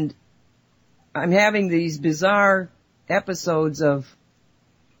 And I'm having these bizarre episodes of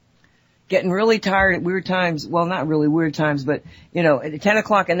getting really tired at weird times. Well, not really weird times, but, at 10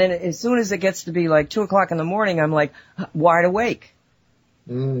 o'clock, and then as soon as it gets to be like 2 o'clock in the morning, I'm like wide awake.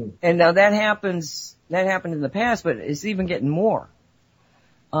 And now that happened in the past, but it's even getting more.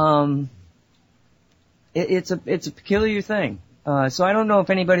 It's a peculiar thing. So I don't know if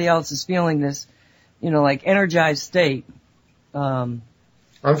anybody else is feeling this, like energized state.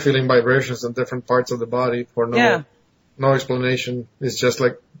 I'm feeling vibrations in different parts of the body for no explanation. It's just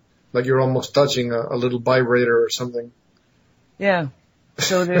like you're almost touching a little vibrator or something. Yeah.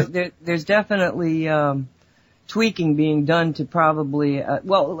 So there's definitely tweaking being done to probably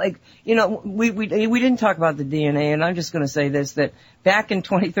we didn't talk about the DNA, and I'm just going to say this, that back in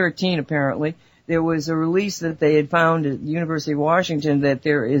 2013 apparently there was a release that they had found at the University of Washington that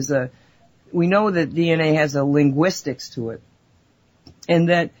we know that DNA has a linguistics to it, and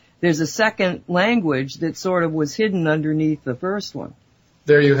that there's a second language that sort of was hidden underneath the first one.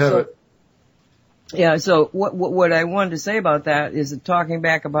 There you have it. Yeah, so what I wanted to say about that is, talking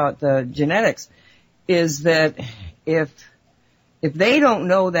back about the genetics, is that if they don't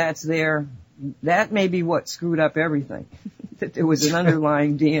know that's there, that may be what screwed up everything. That there was an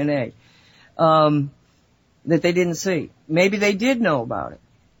underlying DNA that they didn't see. Maybe they did know about it,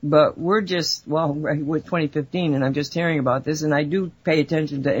 but we're with 2015, and I'm just hearing about this, and I do pay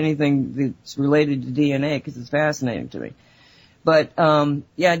attention to anything that's related to DNA because it's fascinating to me. But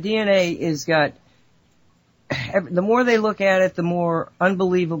DNA is got, the more they look at it, the more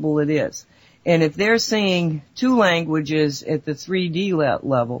unbelievable it is. And if they're seeing 2 languages at the 3D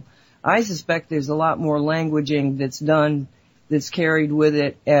level, I suspect there's a lot more languaging that's done, that's carried with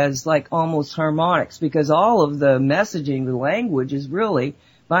it as like almost harmonics, because all of the messaging, the language, is really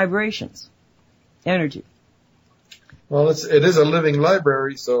vibrations, energy. Well, it is a living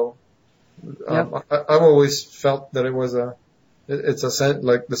library, so I've always felt that it's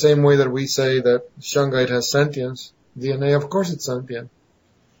like the same way that we say that shungite has sentience. DNA, of course, it's sentient.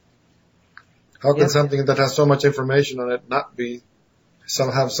 How can something that has so much information on it not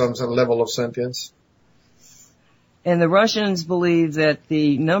have some level of sentience? And the Russians believe that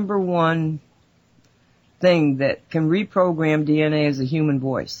the number one thing that can reprogram DNA is a human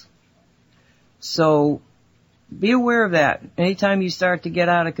voice. So be aware of that. Anytime you start to get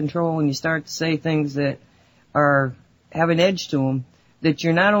out of control and you start to say things that have an edge to them, that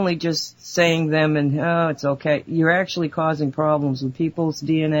you're not only just saying them and, oh, it's okay, you're actually causing problems with people's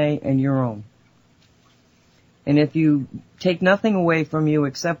DNA and your own. And if you take nothing away from you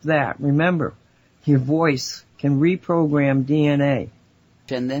except that, remember, your voice can reprogram DNA.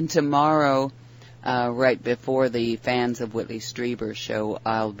 And then tomorrow, right before the Fans of Whitley Strieber show,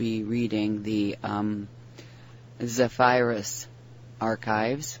 I'll be reading the Zephyrus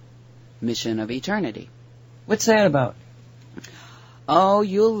Archives, Mission of Eternity. What's that about? Oh,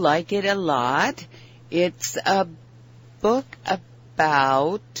 you'll like it a lot. It's a book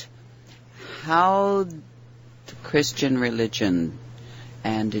about how the Christian religion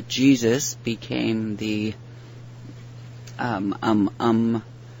and Jesus became the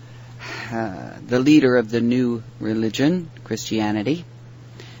leader of the new religion, Christianity.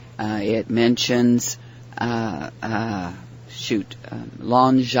 It mentions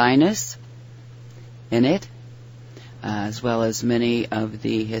Longinus in it, as well as many of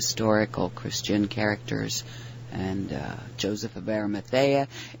the historical Christian characters and Joseph of Arimathea.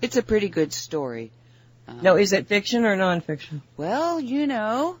 It's a pretty good story. Now, is it fiction or nonfiction? Well, It's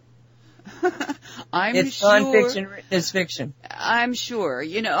sure. nonfiction. It's fiction. I'm sure.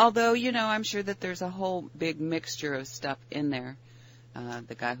 Although, I'm sure that there's a whole big mixture of stuff in there.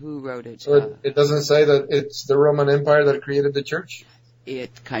 The guy who wrote it. So it doesn't say that it's the Roman Empire that created the church?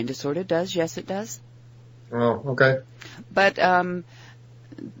 It kind of sort of does. Yes, it does. Oh, okay. But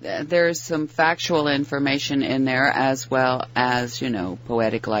there's some factual information in there as well as,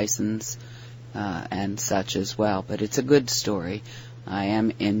 poetic license and such as well. But it's a good story. I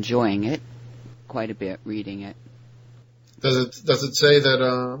am enjoying it quite a bit, reading it. Does it say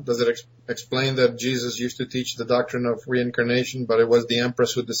that, does it explain that Jesus used to teach the doctrine of reincarnation, but it was the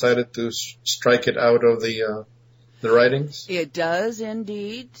Empress who decided to strike it out of the writings? It does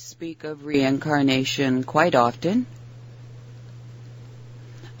indeed speak of reincarnation quite often.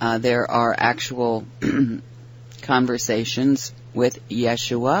 There are actual conversations with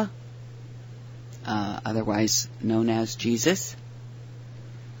Yeshua, otherwise known as Jesus.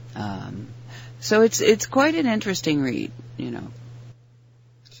 So it's quite an interesting read, Yeah,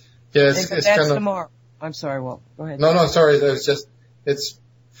 it's that's kind of tomorrow. I'm sorry, Walt. Go ahead. No, sorry. It's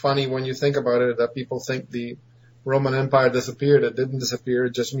funny when you think about it that people think the Roman Empire disappeared. It didn't disappear.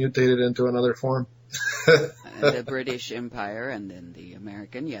 It just mutated into another form. The British Empire and then the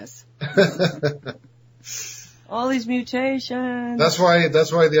American, yes. All these mutations. That's why the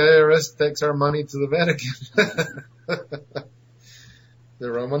IRS takes our money to the Vatican.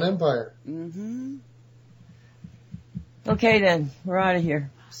 The Roman Empire. Mm-hmm. Okay, then. We're out of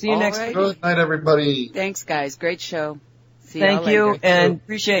here. See you next week. Good night, everybody. Thanks, guys. Great show. See y'all Thank you, later. and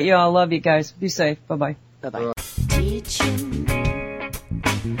appreciate you all. Love you guys. Be safe. Bye-bye. Bye-bye. Teaching,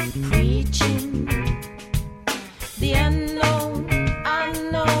 preaching, the unknown,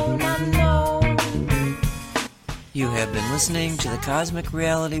 unknown. You have been listening to the Cosmic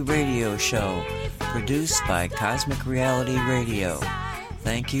Reality Radio Show, produced by Cosmic Reality Radio.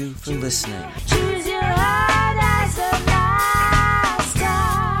 Thank you for listening. Choose your heart.